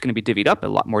course, it's going to be divvied up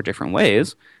in a lot more different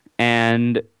ways.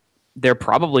 and they're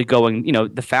probably going.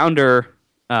 The founder,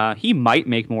 he might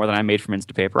make more than I made from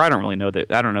Instapaper. I don't really know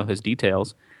that. I don't know his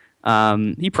details.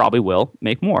 He probably will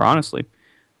make more, honestly,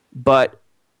 but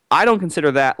I don't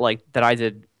consider that like that I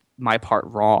did my part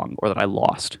wrong or that I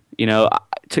lost.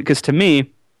 Because to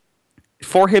me,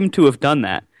 for him to have done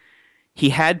that, he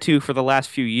had to, for the last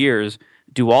few years,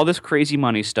 do all this crazy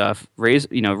money stuff,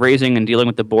 raising and dealing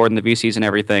with the board and the VCs and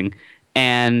everything,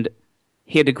 and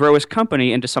he had to grow his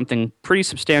company into something pretty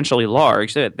substantially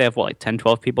large. They have, like 10,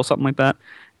 12 people, something like that,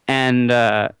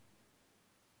 and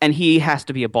he has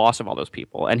to be a boss of all those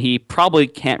people, and he probably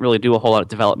can't really do a whole lot of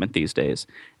development these days.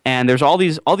 And there's all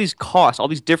these costs, all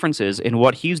these differences in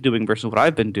what he's doing versus what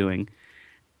I've been doing,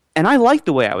 and I like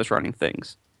the way I was running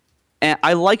things. And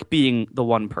I like being the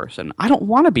one person. I don't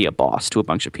want to be a boss to a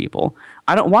bunch of people.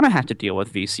 I don't want to have to deal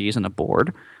with VCs and a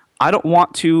board. I don't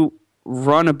want to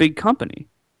run a big company.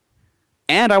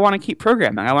 And I want to keep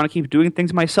programming. I want to keep doing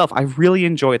things myself. I really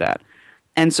enjoy that.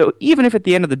 And so even if at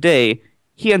the end of the day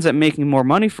he ends up making more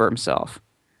money for himself,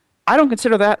 I don't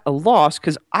consider that a loss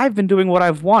because I've been doing what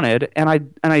I've wanted, and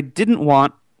I didn't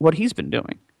want what he's been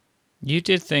doing. You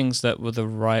did things that were the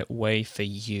right way for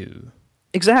you.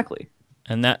 Exactly.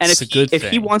 And that's a good thing. If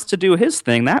he wants to do his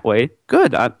thing that way,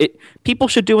 good. People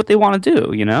should do what they want to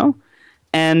do,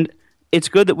 And it's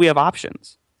good that we have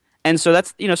options. And so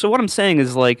that's, so what I'm saying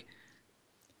is like,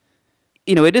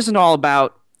 it isn't all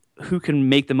about who can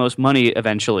make the most money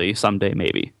eventually, someday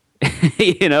maybe.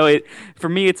 For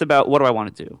me, it's about what do I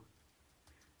want to do?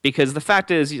 Because the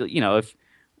fact is, if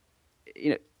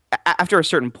after a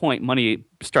certain point, money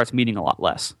starts meaning a lot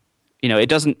less.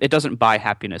 It doesn't buy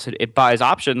happiness. It buys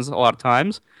options a lot of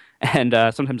times, and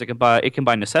sometimes it can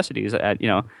buy necessities at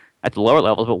the lower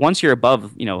levels. But once you're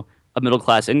above a middle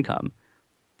class income,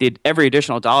 every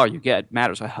additional dollar you get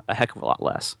matters a heck of a lot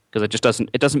less because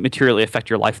it doesn't materially affect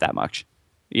your life that much,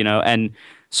 And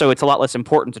so it's a lot less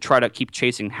important to try to keep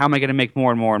chasing how am I going to make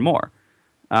more and more and more,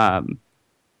 and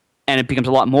it becomes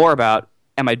a lot more about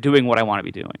am I doing what I want to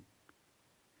be doing.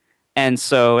 And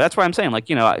so that's why I'm saying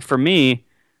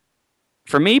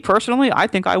For me personally, I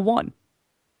think I won.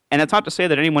 And that's not to say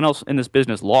that anyone else in this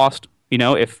business lost.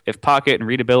 If Pocket and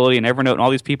Readability and Evernote and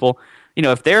all these people,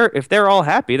 if they're all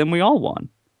happy, then we all won.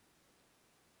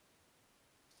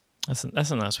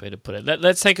 That's a nice way to put it.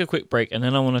 Let's take a quick break, and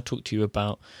then I want to talk to you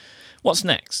about what's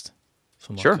next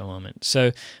for Marco Arment.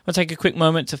 So we'll take a quick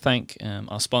moment to thank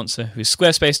our sponsor, who is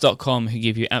Squarespace.com, who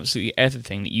give you absolutely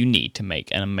everything that you need to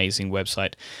make an amazing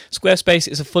website. Squarespace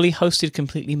is a fully hosted,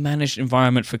 completely managed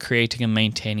environment for creating and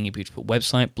maintaining a beautiful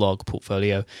website, blog,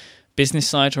 portfolio, business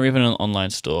site, or even an online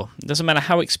store. It doesn't matter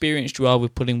how experienced you are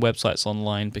with putting websites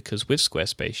online, because with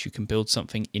Squarespace, you can build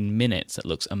something in minutes that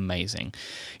looks amazing.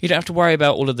 You don't have to worry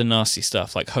about all of the nasty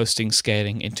stuff like hosting,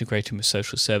 scaling, integrating with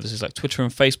social services like Twitter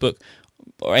and Facebook,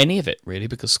 or any of it, really,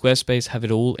 because Squarespace have it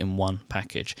all in one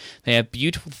package. They have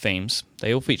beautiful themes.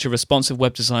 They all feature responsive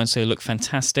web design, so they look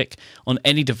fantastic on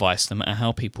any device, no matter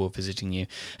how people are visiting you.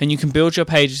 And you can build your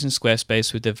pages in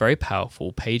Squarespace with their very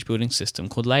powerful page-building system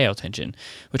called Layout Engine,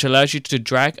 which allows you to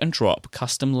drag and drop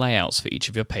custom layouts for each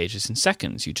of your pages in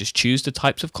seconds. You just choose the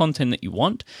types of content that you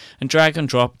want and drag and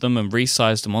drop them and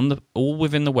resize them all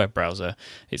within the web browser.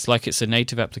 It's like it's a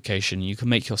native application. You can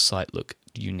make your site look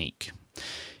unique.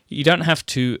 You don't have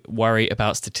to worry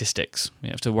about statistics. You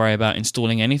don't have to worry about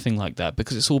installing anything like that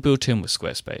because it's all built in with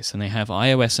Squarespace. And they have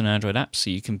iOS and Android apps so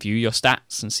you can view your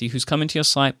stats and see who's coming to your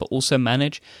site, but also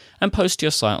manage and post to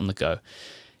your site on the go.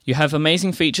 You have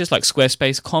amazing features like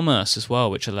Squarespace Commerce as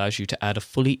well, which allows you to add a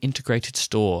fully integrated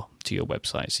store to your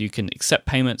website. So you can accept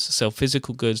payments, sell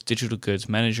physical goods, digital goods,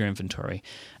 manage your inventory,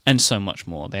 and so much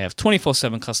more. They have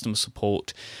 24/7 customer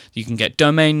support. You can get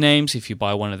domain names if you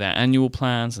buy one of their annual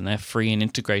plans, and they're free and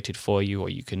integrated for you, or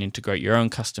you can integrate your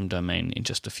own custom domain in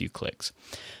just a few clicks.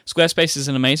 Squarespace is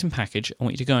an amazing package. I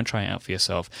want you to go and try it out for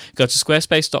yourself. Go to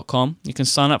squarespace.com. You can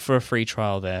sign up for a free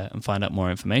trial there and find out more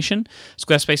information.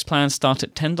 Squarespace plans start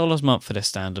at $10 a month for their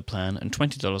standard plan and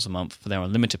 $20 a month for their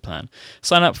unlimited plan.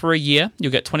 Sign up for a year,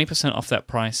 you'll get 20% off that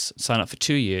price. Sign up for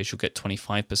 2 years, you'll get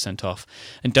 25% off.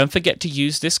 And don't forget to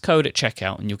use this code at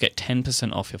checkout and you'll get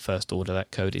 10% off your first order.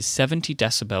 That code is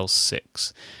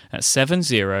 70decibels6. That's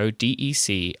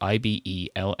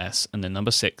 70decibels and the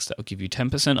number 6. That will give you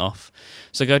 10% off.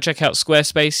 So go check out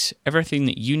Squarespace, everything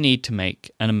that you need to make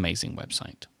an amazing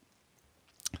website.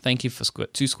 Thank you to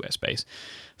Squarespace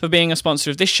for being a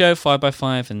sponsor of this show,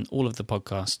 5x5, and all of the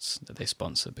podcasts that they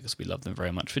sponsor, because we love them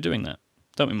very much for doing that.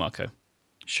 Don't we, Marco?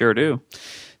 Sure do.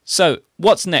 So,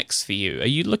 what's next for you? Are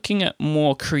you looking at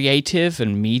more creative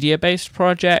and media-based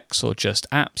projects or just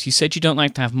apps? You said you don't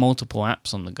like to have multiple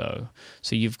apps on the go.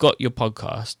 So, you've got your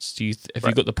podcasts. Have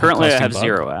you got the podcasting Currently, I have bug?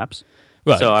 0 apps.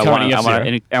 Right. So I currently want you have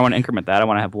zero. to increment that. I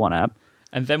want to have 1 app.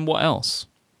 And then what else?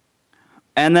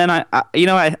 And then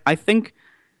I think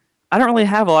I don't really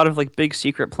have a lot of like big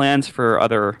secret plans for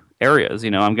other areas.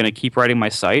 I'm going to keep writing my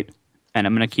site, and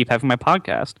I'm going to keep having my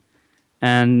podcast,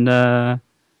 and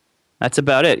that's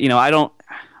about it. I don't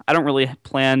really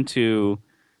plan to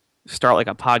start like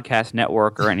a podcast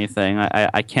network or anything.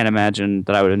 I can't imagine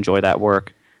that I would enjoy that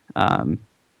work,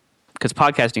 because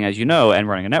podcasting, as you know, and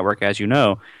running a network, as you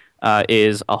know,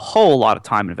 is a whole lot of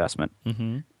time investment,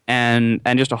 and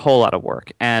just a whole lot of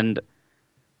work. And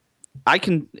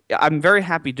I'm very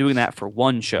happy doing that for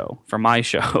one show, for my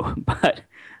show, but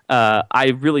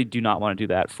I really do not want to do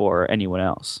that for anyone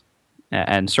else.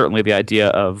 And certainly the idea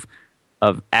of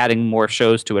adding more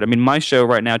shows to it. I mean, my show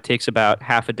right now takes about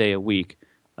half a day a week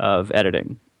of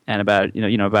editing and about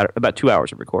 2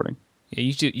 hours of recording. Yeah,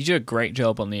 you do a great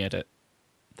job on the edit.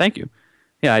 Thank you.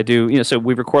 Yeah, I do. So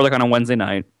we record like on a Wednesday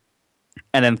night,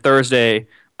 and then Thursday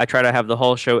I try to have the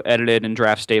whole show edited in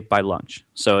draft state by lunch.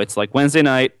 So it's like Wednesday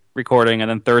night recording, and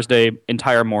then Thursday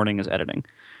entire morning is editing,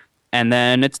 and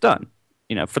then it's done.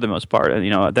 For the most part, and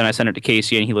then I send it to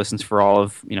Casey, and he listens for all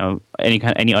of any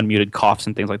unmuted coughs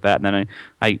and things like that, and then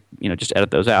I just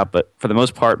edit those out. But for the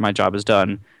most part, my job is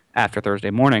done after Thursday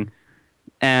morning,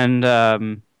 and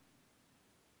for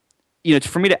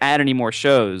me to add any more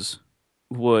shows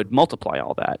would multiply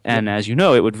all that, and as you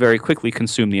know, it would very quickly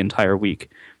consume the entire week.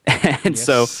 And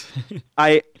so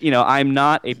I'm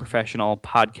not a professional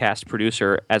podcast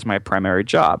producer as my primary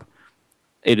job.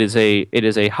 It is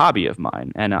a hobby of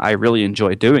mine, and I really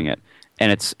enjoy doing it,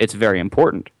 and it's very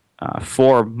important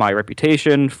for my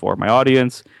reputation, for my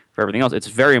audience, for everything else. It's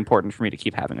very important for me to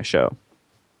keep having a show,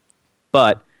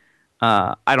 but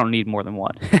I don't need more than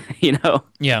one.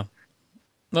 Yeah.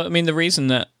 Well, I mean, the reason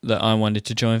that I wanted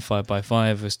to join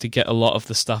 5x5 was to get a lot of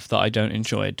the stuff that I don't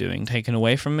enjoy doing taken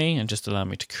away from me and just allow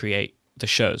me to create the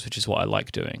shows, which is what I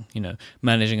like doing.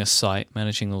 Managing a site,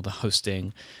 managing all the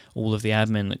hosting, all of the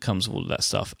admin that comes with all of that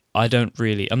stuff.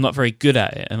 I'm not very good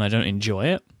at it, and I don't enjoy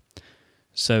it.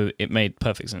 So it made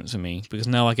perfect sense for me, because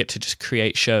now I get to just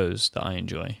create shows that I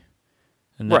enjoy.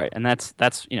 Right, and that's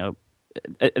that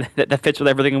fits with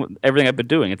everything I've been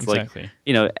doing. It's exactly.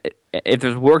 Like, if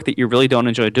there's work that you really don't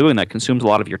enjoy doing that consumes a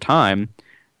lot of your time,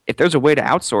 if there's a way to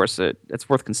outsource it, it's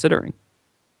worth considering.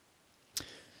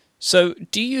 So,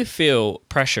 do you feel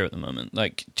pressure at the moment?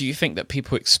 Like, do you think that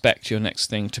people expect your next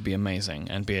thing to be amazing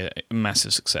and be a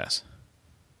massive success?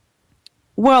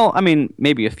 Well, I mean,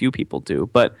 maybe a few people do,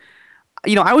 but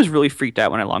I was really freaked out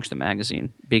when I launched the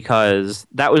magazine, because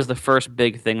that was the first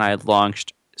big thing I had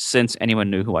launched since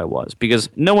anyone knew who I was, because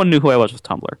no one knew who I was with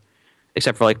Tumblr,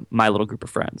 except for like my little group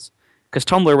of friends, because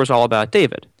Tumblr was all about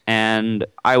David, and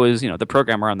I was the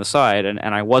programmer on the side, and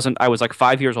I was like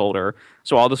 5 years older,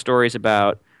 so all the stories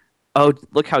about, oh,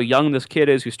 look how young this kid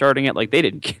is who's starting it, like they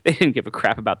didn't give a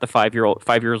crap about the 5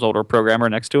 years older programmer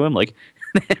next to him. Like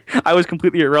I was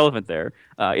completely irrelevant there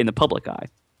in the public eye,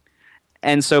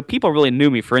 and so people really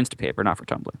knew me for Instapaper, not for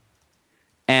Tumblr.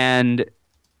 And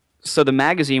so the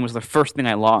magazine was the first thing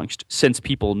I launched since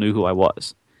people knew who I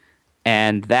was.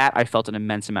 And that I felt an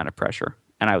immense amount of pressure.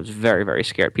 And I was very, very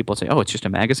scared. People say, oh, it's just a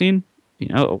magazine?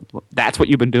 That's what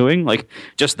you've been doing? Like,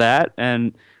 just that?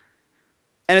 And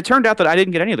it turned out that I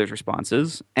didn't get any of those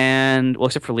responses. And, well,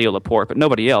 except for Leo Laporte, but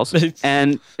nobody else.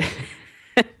 And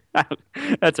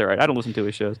that's all right. I don't listen to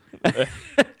his shows.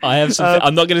 I have some.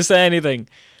 I'm not going to say anything.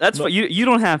 That's what you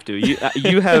don't have to.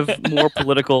 You have more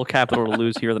political capital to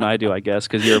lose here than I do, I guess,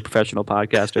 because you're a professional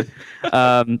podcaster.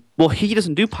 Well, he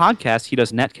doesn't do podcasts; he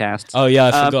does netcasts. Oh yeah,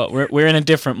 I forgot. We're in a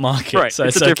different market, right? So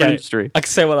it's a different okay. industry. I can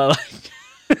say what I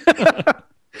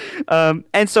like.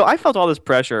 And so I felt all this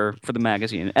pressure for the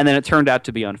magazine, and then it turned out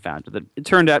to be unfounded. It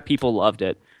turned out people loved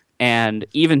it, and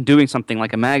even doing something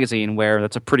like a magazine, where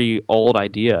that's a pretty old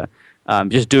idea,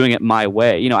 just doing it my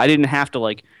way. I didn't have to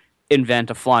like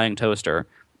invent a flying toaster.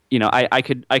 I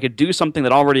could do something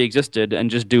that already existed and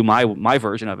just do my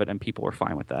version of it, and people were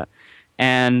fine with that.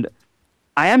 And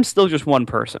I am still just one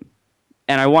person,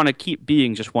 and I want to keep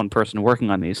being just one person working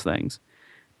on these things.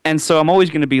 And so I'm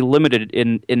always going to be limited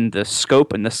in the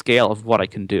scope and the scale of what I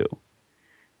can do.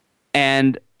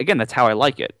 And again, that's how I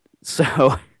like it.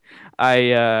 So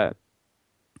my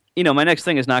next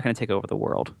thing is not going to take over the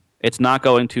world. It's not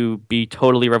going to be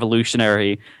totally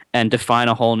revolutionary and define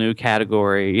a whole new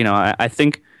category. I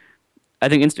think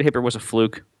Instapaper was a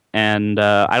fluke. and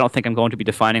I don't think I'm going to be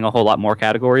defining a whole lot more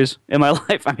categories in my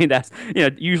life. I mean, that's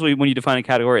usually when you define a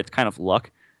category, it's kind of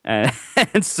luck, and,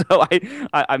 and so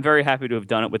I'm very happy to have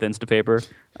done it with Instapaper,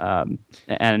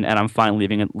 and I'm fine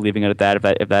leaving it at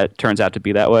that if that turns out to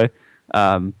be that way.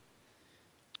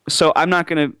 So I'm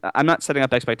not setting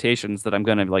up expectations that I'm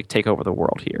gonna like take over the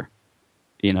world here.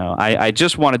 I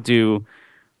just want to do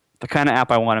the kind of app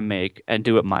I want to make and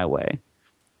do it my way.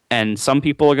 And some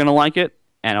people are going to like it,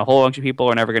 and a whole bunch of people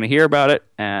are never going to hear about it,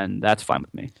 and that's fine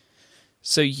with me.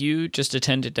 So you just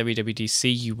attended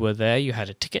WWDC. You were there. You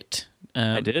had a ticket.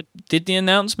 I did. Did the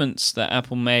announcements that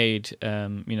Apple made,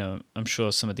 I'm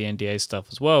sure some of the NDA stuff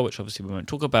as well, which obviously we won't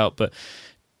talk about, but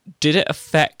did it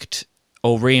affect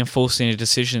or reinforce any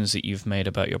decisions that you've made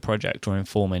about your project or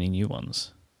inform any new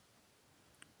ones?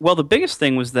 Well, the biggest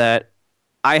thing was that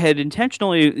I had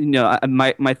intentionally,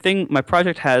 my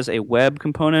project has a web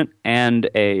component and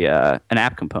an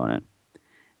app component,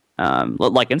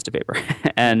 like Instapaper,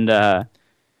 and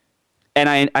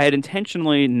I had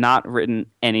intentionally not written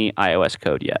any iOS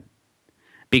code yet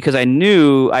because I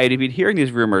knew I had been hearing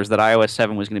these rumors that iOS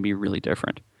 7 was going to be really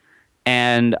different,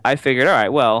 and I figured, all right,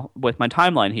 well, with my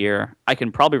timeline here, I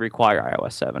can probably require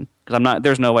iOS 7 because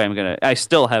there's no way I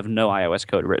still have no iOS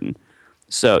code written.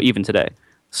 So even today.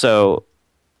 So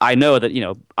I know that,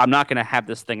 I'm not going to have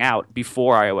this thing out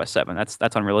before iOS 7.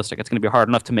 That's unrealistic. It's going to be hard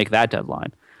enough to make that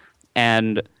deadline.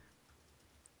 And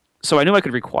so I knew I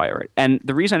could require it. And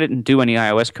the reason I didn't do any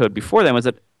iOS code before then was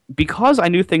that because I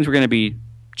knew things were going to be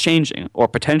changing or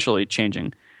potentially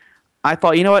changing, I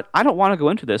thought, you know what? I don't want to go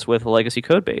into this with a legacy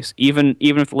code base, even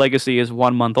if the legacy is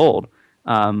 1 month old.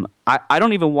 I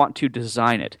don't even want to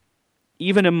design it.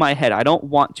 Even in my head, I don't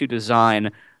want to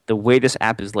design the way this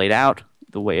app is laid out,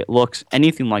 the way it looks,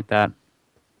 anything like that,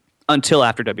 until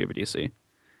after WWDC.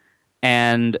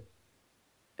 And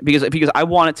because I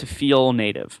want it to feel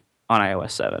native on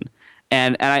iOS 7.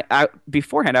 And I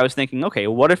beforehand I was thinking, okay,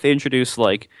 what if they introduce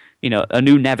a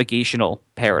new navigational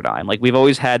paradigm? Like we've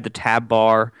always had the tab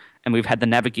bar and we've had the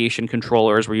navigation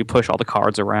controllers where you push all the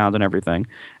cards around and everything.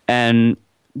 And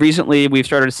recently we've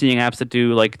started seeing apps that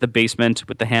do like the basement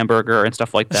with the hamburger and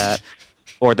stuff like that.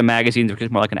 Or the magazines, which is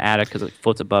more like an attic because it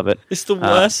floats above it. It's the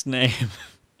worst name.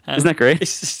 Isn't that great?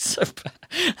 It's just so bad.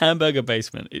 Hamburger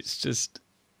basement. It's just...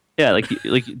 Yeah,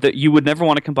 you would never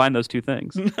want to combine those two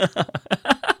things.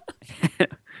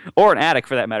 Or an attic,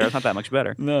 for that matter. It's not that much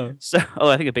better. No. So,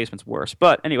 I think a basement's worse.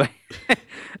 But anyway.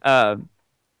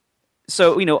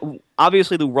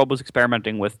 Obviously the world was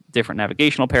experimenting with different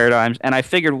navigational paradigms, and I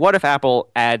figured, what if Apple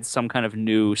adds some kind of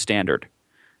new standard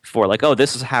for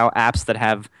this is how apps that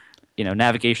have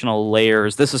navigational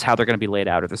layers, this is how they're going to be laid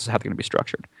out, or this is how they're going to be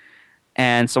structured.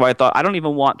 And so I thought, I don't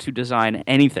even want to design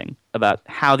anything about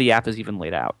how the app is even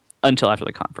laid out until after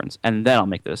the conference, and then I'll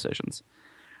make the decisions.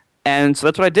 And so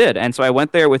that's what I did. And so I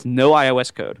went there with no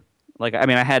iOS code.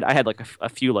 I had a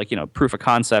few proof of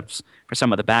concepts for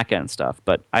some of the back end stuff,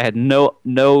 but I had no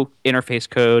interface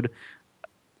code.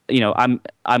 I'm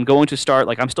going to start,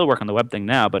 I'm still working on the web thing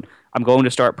now, but I'm going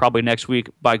to start probably next week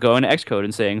by going to Xcode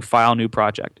and saying file new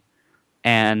project.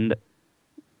 And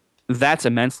that's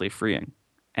immensely freeing.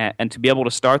 And to be able to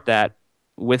start that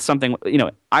with something,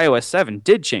 iOS 7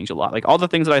 did change a lot. All the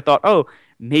things that I thought,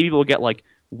 maybe we'll get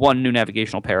one new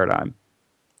navigational paradigm,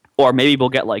 or maybe we'll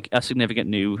get a significant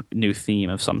new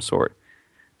theme of some sort.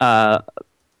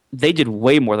 They did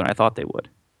way more than I thought they would.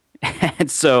 And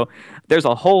so there's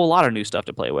a whole lot of new stuff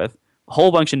to play with, a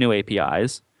whole bunch of new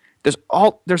APIs.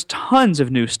 There's tons of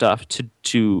new stuff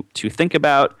to think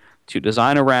about, to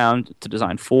design around, to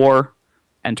design for,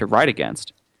 and to write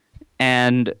against.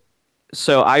 And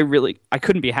so I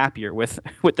couldn't be happier with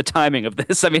the timing of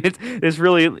this. I mean, it's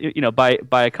really, by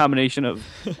a combination of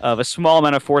a small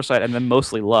amount of foresight and then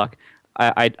mostly luck,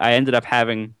 I ended up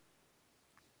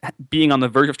being on the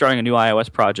verge of starting a new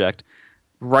iOS project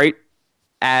right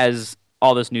as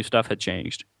all this new stuff had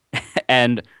changed,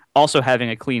 and also having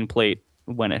a clean plate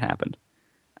when it happened.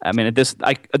 I mean, this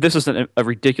is a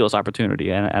ridiculous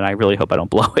opportunity, and I really hope I don't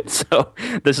blow it. So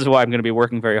this is why I'm going to be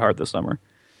working very hard this summer.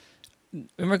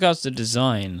 In regards to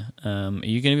design, are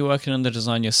you going to be working on the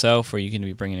design yourself, or are you going to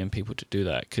be bringing in people to do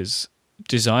that? Because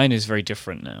design is very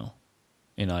different now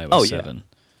in iOS 7.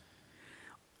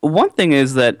 One thing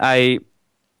is that I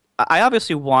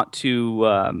obviously want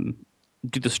to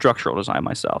do the structural design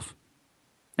myself,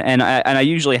 and I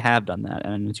usually have done that,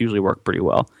 and it's usually worked pretty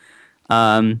well.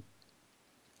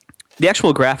 The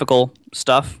actual graphical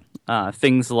stuff,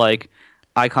 things like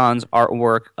icons,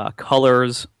 artwork,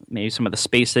 colors, maybe some of the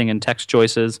spacing and text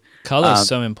choices. Color is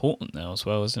so important now as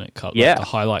well, isn't it? Yeah. Like the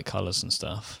highlight colors and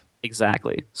stuff.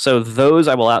 Exactly. So those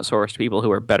I will outsource to people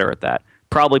who are better at that.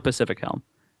 probably Pacific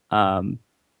Helm.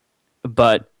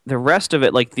 But the rest of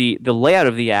it, like the layout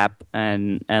of the app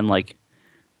and like,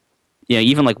 you know,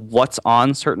 even like what's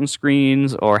on certain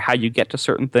screens or how you get to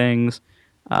certain things,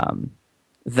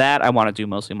 that I want to do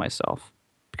mostly myself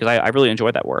because I really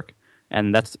enjoy that work.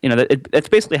 And that's, you know, that's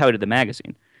basically how I did the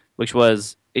magazine, which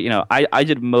was, you know, I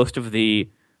did most of the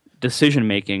decision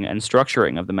making and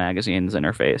structuring of the magazine's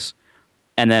interface.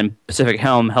 And then Pacific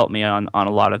Helm helped me on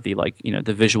a lot of the, like, you know,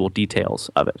 the visual details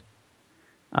of it.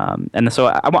 And so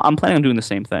I'm planning on doing the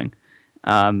same thing.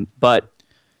 But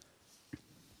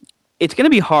it's going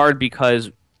to be hard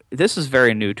because this is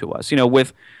very new to us. You know,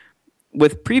 with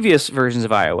previous versions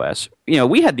of iOS, you know,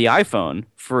 we had the iPhone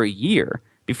for a year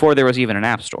before there was even an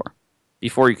app store,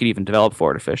 before you could even develop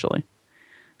for it officially.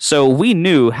 So we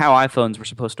knew how iPhones were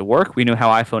supposed to work. We knew how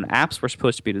iPhone apps were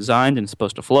supposed to be designed and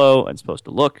supposed to flow and supposed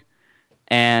to look.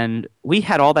 And we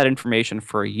had all that information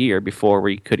for a year before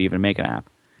we could even make an app.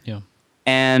 Yeah.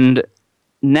 And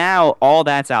now all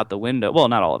that's out the window. Well,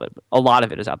 not all of it, but a lot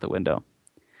of it is out the window.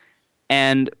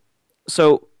 And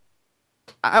so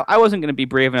I wasn't going to be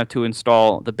brave enough to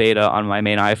install the beta on my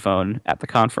main iPhone at the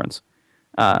conference.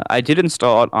 I did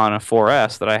install it on a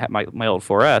 4S that I had, my old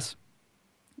 4S,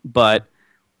 but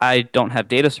I don't have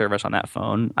data service on that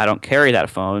phone. I don't carry that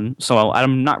phone, so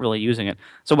I'm not really using it.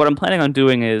 So what I'm planning on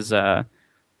doing is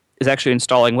actually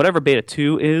installing whatever Beta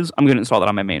 2 is. I'm going to install that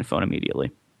on my main phone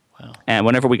immediately. Wow. And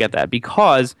whenever we get that,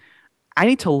 because I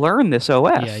need to learn this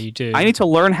OS. Yeah, you do. I need to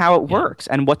learn how it works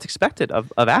and what's expected of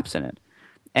apps in it.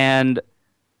 And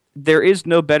there is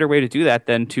no better way to do that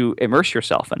than to immerse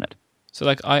yourself in it. So,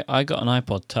 like, I got an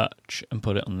iPod Touch and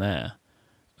put it on there,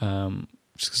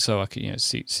 just so I could, you know,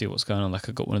 see what's going on. Like,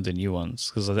 I got one of the new ones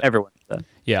because Everyone does that.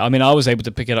 Yeah, I mean, I was able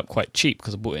to pick it up quite cheap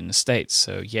because I bought it in the States.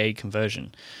 So, yay,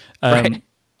 conversion. Right.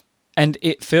 And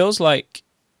it feels like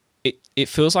it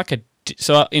feels like a.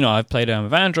 So, you know, I've played around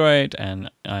with Android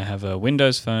and I have a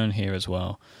Windows phone here as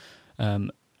well.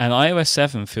 And iOS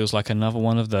 7 feels like another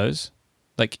one of those.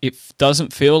 Like, it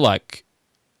doesn't feel like...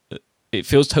 It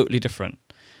feels totally different.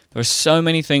 There are so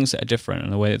many things that are different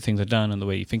in the way that things are done and the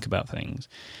way you think about things.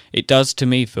 It does, to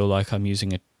me, feel like I'm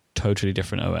using a totally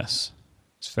different OS.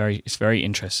 It's very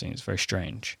interesting. It's very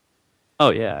strange. Oh,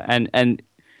 yeah.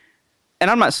 And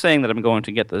I'm not saying that I'm going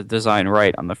to get the design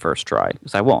right on the first try,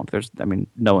 because I won't.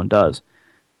 No one does.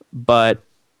 But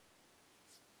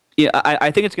yeah, I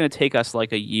think it's going to take us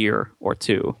like a year or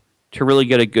two to really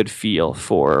get a good feel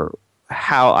for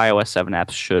how iOS 7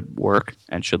 apps should work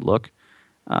and should look.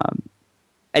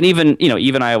 And even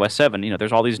iOS 7,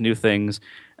 there's all these new things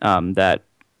that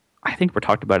I think were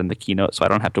talked about in the keynote, so I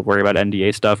don't have to worry about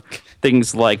NDA stuff.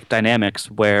 Things like dynamics,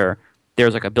 where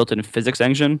there's like a built-in physics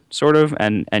engine, sort of,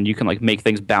 and you can like make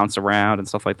things bounce around and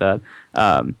stuff like that.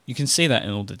 You can see that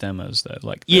in all the demos, though,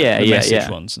 like the message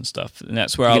ones and stuff. And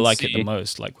that's where I like it the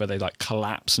most, like where they like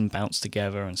collapse and bounce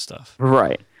together and stuff.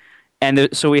 Right. And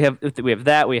so we have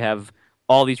that. We have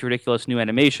all these ridiculous new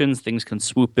animations. Things can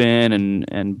swoop in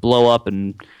and blow up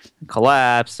and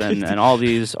collapse, and all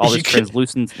these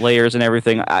translucent layers and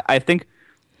everything. I think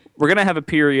we're gonna have a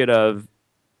period of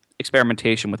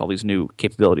experimentation with all these new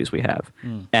capabilities we have.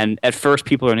 And at first,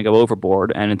 people are gonna go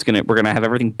overboard, and we're gonna have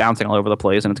everything bouncing all over the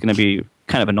place, and it's gonna be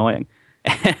kind of annoying.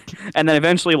 And then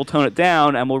eventually, we'll tone it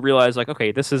down, and we'll realize, like,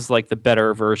 okay, this is like the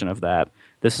better version of that.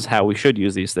 This is how we should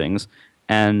use these things,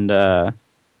 and then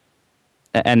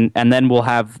we'll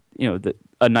have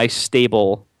a nice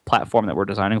stable platform that we're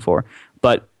designing for.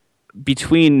 But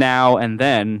between now and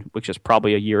then, which is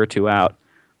probably a year or two out,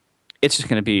 it's just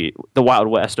going to be the Wild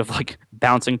West of like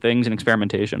bouncing things and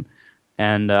experimentation,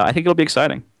 and I think it'll be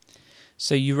exciting.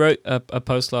 So you wrote a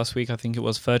post last week, I think it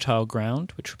was Fertile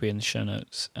Ground, which will be in the show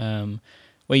notes,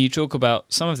 where you talk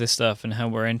about some of this stuff and how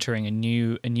we're entering a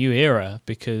new era,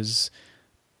 because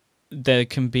there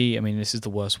can be, I mean, this is the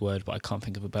worst word, but I can't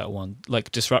think of a better one,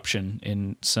 like disruption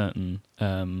in certain,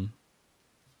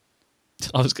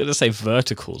 I was going to say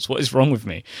verticals. What is wrong with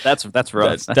me? That's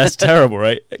rough. That's terrible,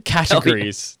 right?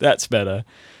 Categories, that's better.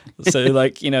 So,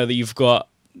 like, you've got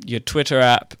your Twitter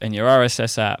app and your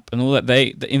RSS app and all that.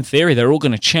 In theory, they're all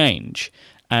going to change.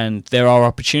 And there are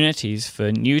opportunities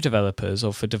for new developers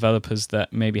or for developers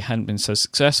that maybe hadn't been so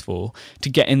successful to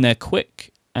get in there quick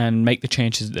and make the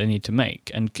changes that they need to make,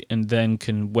 and then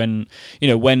when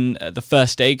the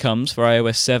first day comes for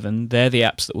iOS 7, they're the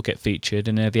apps that will get featured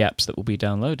and they're the apps that will be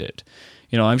downloaded.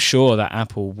 I'm sure that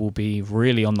Apple will be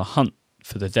really on the hunt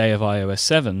for the day of iOS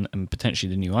 7 and potentially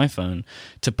the new iPhone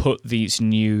to put these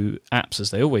new apps,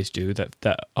 as they always do,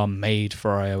 that are made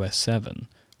for iOS 7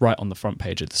 right on the front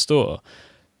page of the store.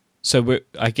 So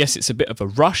I guess it's a bit of a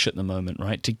rush at the moment,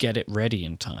 right, to get it ready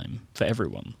in time for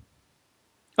everyone.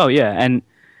 Oh yeah, and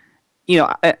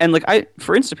and like I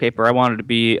for Instapaper, I wanted to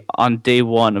be on day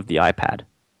one of the iPad,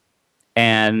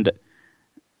 and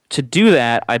to do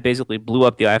that, I basically blew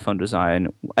up the iPhone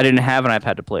design. I didn't have an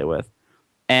iPad to play with,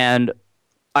 and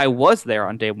I was there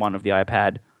on day one of the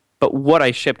iPad, but what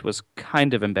I shipped was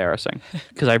kind of embarrassing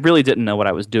because I really didn't know what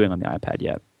I was doing on the iPad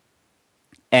yet,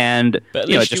 and But at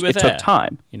least you were it there. took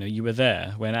time. You were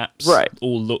there when apps Right.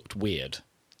 all looked weird.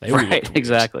 They all Right, looked weird.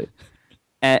 exactly.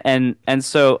 And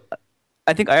so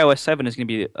I think iOS 7 is going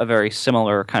to be a very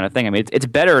similar kind of thing. I mean, it's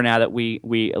better now that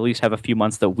we at least have a few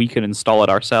months that we can install it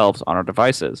ourselves on our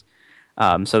devices.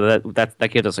 So that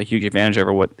gives us a huge advantage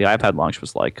over what the iPad launch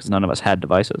was like because none of us had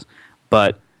devices.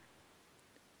 But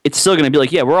it's still going to be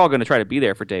like, yeah, we're all going to try to be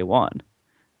there for day one.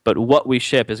 But what we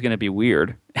ship is going to be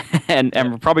weird. and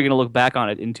we're probably going to look back on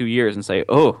it in 2 years and say,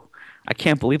 oh, I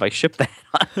can't believe I shipped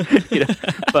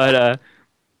that.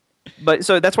 But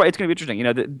so that's why it's going to be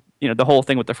interesting. The whole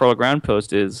thing with the Fertile Ground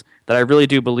post is that I really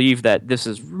do believe that this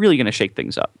is really going to shake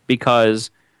things up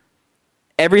because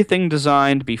everything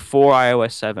designed before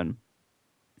iOS 7,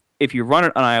 if you run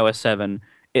it on iOS 7,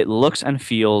 it looks and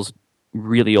feels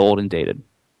really old and dated.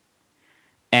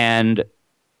 And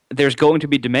there's going to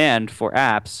be demand for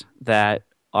apps that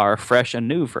are fresh and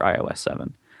new for iOS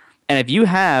 7. And if you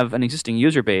have an existing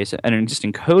user base and an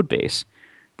existing code base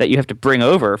that you have to bring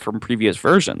over from previous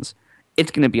versions,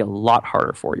 it's going to be a lot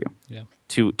harder for you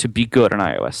to be good on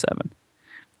iOS 7.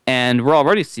 And we're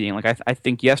already seeing, like I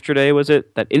think yesterday was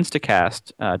it that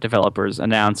Instacast developers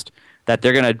announced that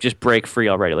they're going to just break free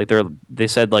already. Like they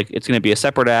said like it's going to be a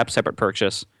separate app, separate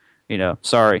purchase.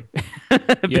 Sorry,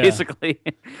 basically.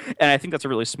 And I think that's a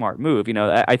really smart move.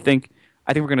 I think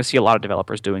we're going to see a lot of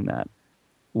developers doing that,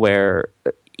 where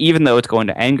even though it's going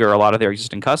to anger a lot of their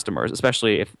existing customers,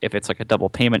 especially if it's like a double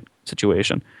payment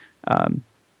situation,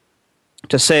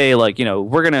 to say like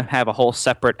we're going to have a whole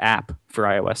separate app for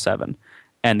iOS 7,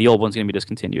 and the old one's going to be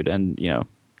discontinued, and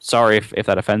sorry if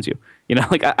that offends you.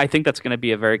 Like I think that's going to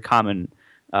be a very common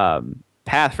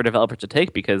path for developers to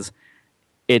take because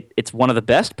it's one of the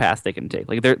best paths they can take.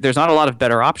 Like there's not a lot of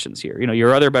better options here.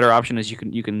 Your other better option is you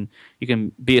can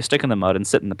be a stick in the mud and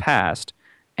sit in the past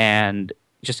and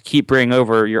just keep bringing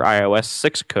over your iOS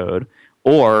 6 code,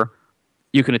 or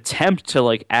you can attempt to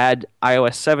like add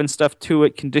iOS 7 stuff to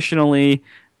it conditionally.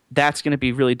 That's going to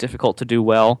be really difficult to do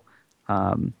well.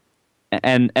 And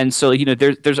so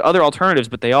there's other alternatives,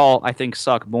 but they all I think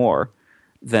suck more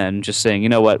than just saying, you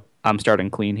know what, I'm starting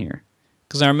clean here.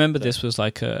 Because I remember this was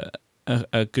like a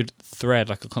good thread,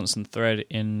 like a constant thread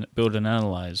in Build and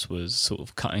Analyze was sort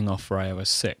of cutting off for iOS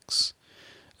 6.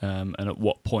 And at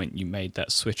what point you made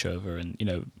that switch over, and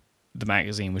the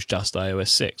magazine was just iOS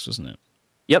 6, wasn't it?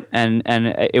 Yep, and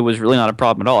it was really not a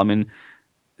problem at all. I mean,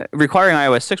 requiring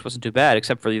iOS 6 wasn't too bad,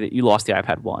 except for that you lost the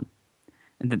iPad 1.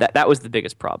 And that was the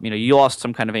biggest problem. You lost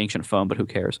some kind of ancient phone, but who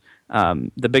cares?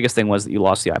 The biggest thing was that you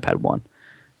lost the iPad 1.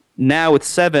 Now with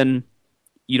 7,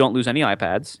 you don't lose any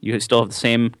iPads. You still have the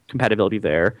same compatibility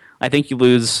there. I think you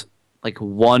lose like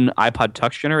one iPod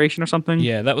Touch generation or something.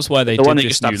 Yeah, that was why they did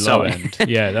this new low end.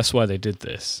 Yeah, that's why they did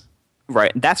this.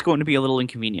 Right, that's going to be a little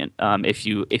inconvenient if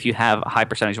you have a high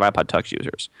percentage of iPod Touch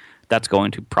users. That's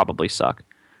going to probably suck.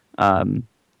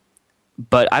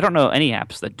 But I don't know any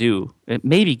apps that do.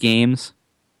 Maybe games,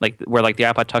 like where like the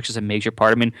iPod Touch is a major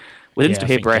part. I mean, with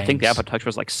Instapaper, I think the iPod Touch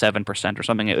was like 7% or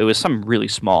something. It was some really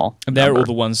small. And they're all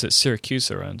the ones that Syracuse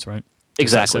owns, right?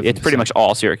 Exactly, it's pretty much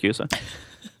all Syracuse.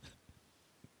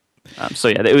 So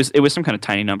yeah, it was some kind of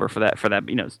tiny number for that.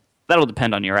 That'll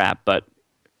depend on your app, but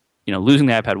losing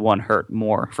the iPad 1 hurt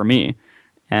more for me,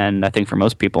 and I think for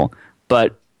most people.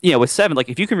 But with 7, like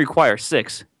if you can require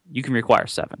 6, you can require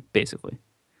 7, basically.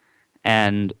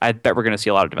 And I bet we're going to see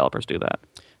a lot of developers do that.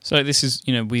 So this is,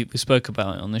 we spoke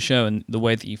about it on the show, and the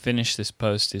way that you finish this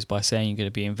post is by saying you're going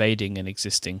to be invading an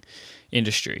existing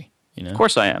industry. Of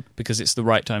course I am. Because it's the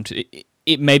right time to...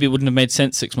 It maybe wouldn't have made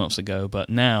sense 6 months ago, but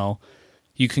now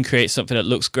you can create something that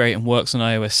looks great and works on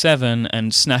iOS 7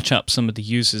 and snatch up some of the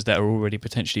users that are already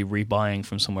potentially rebuying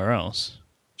from somewhere else.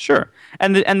 Sure.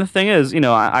 And the thing is,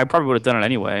 I probably would have done it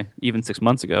anyway, even 6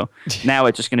 months ago. Now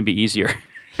it's just going to be easier.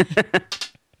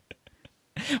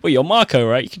 Well, you're Marco,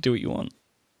 right? You can do what you want.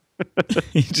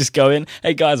 You just go in,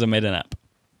 hey guys, I made an app.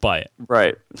 Buy it.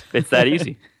 Right. It's that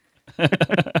easy.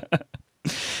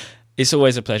 It's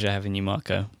always a pleasure having you,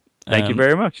 Marco. Thank you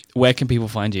very much. Where can people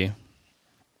find you?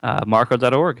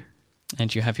 Marco.org.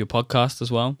 And you have your podcast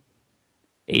as well?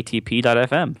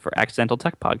 ATP.fm for Accidental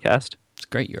Tech Podcast. It's a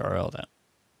great URL, that.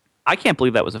 I can't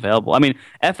believe that was available. I mean,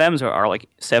 FMs are like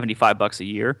 $75 a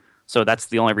year, so that's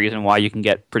the only reason why you can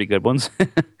get pretty good ones.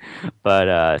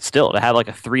 But still, to have like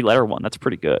a 3-letter one, that's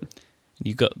pretty good.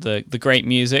 You got the great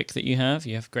music that you have.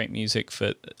 You have great music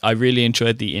for. I really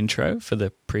enjoyed the intro for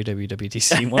the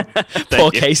pre-WWDC one.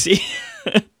 Poor Casey.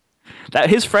 That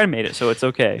his friend made it, so it's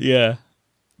okay. Yeah,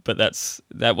 but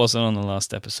that wasn't on the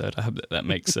last episode. I hope that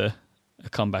makes a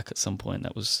comeback at some point.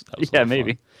 That was yeah,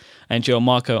 maybe. Fun. And you're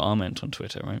Marco Arment on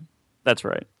Twitter, right? That's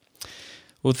right.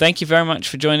 Well, thank you very much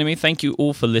for joining me. Thank you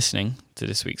all for listening to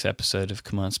this week's episode of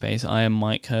Command Space. I am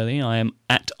Mike Hurley. I am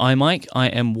at iMike,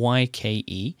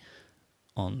 IMYKE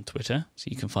on Twitter, so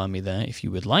you can find me there if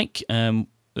you would like. A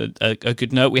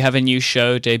good note, we have a new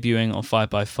show debuting on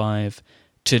 5x5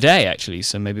 today, actually,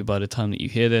 so maybe by the time that you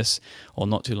hear this, or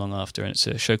not too long after, and it's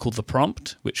a show called The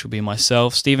Prompt, which will be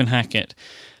myself, Stephen Hackett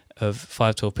of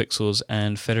 512 Pixels,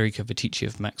 and Federico Viticci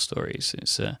of Mac Stories.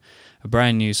 It's a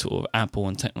brand new sort of Apple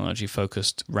and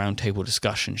technology-focused roundtable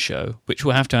discussion show, which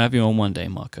we'll have to have you on one day,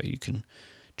 Marco. You can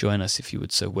join us if you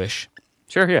would so wish.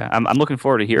 Sure, yeah. I'm looking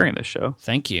forward to hearing this show.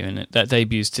 Thank you. And that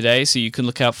debuts today, so you can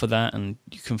look out for that, and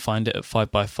you can find it at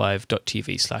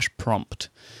 5x5.tv/prompt.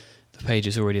 The page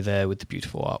is already there with the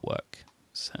beautiful artwork,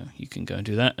 so you can go and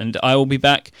do that. And I will be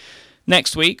back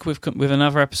next week with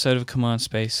another episode of Command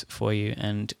Space for you,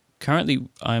 and currently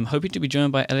I'm hoping to be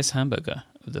joined by Ellis Hamburger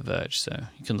of The Verge, so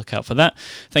you can look out for that.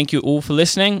 Thank you all for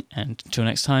listening, and until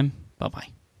next time, bye-bye.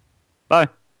 Bye.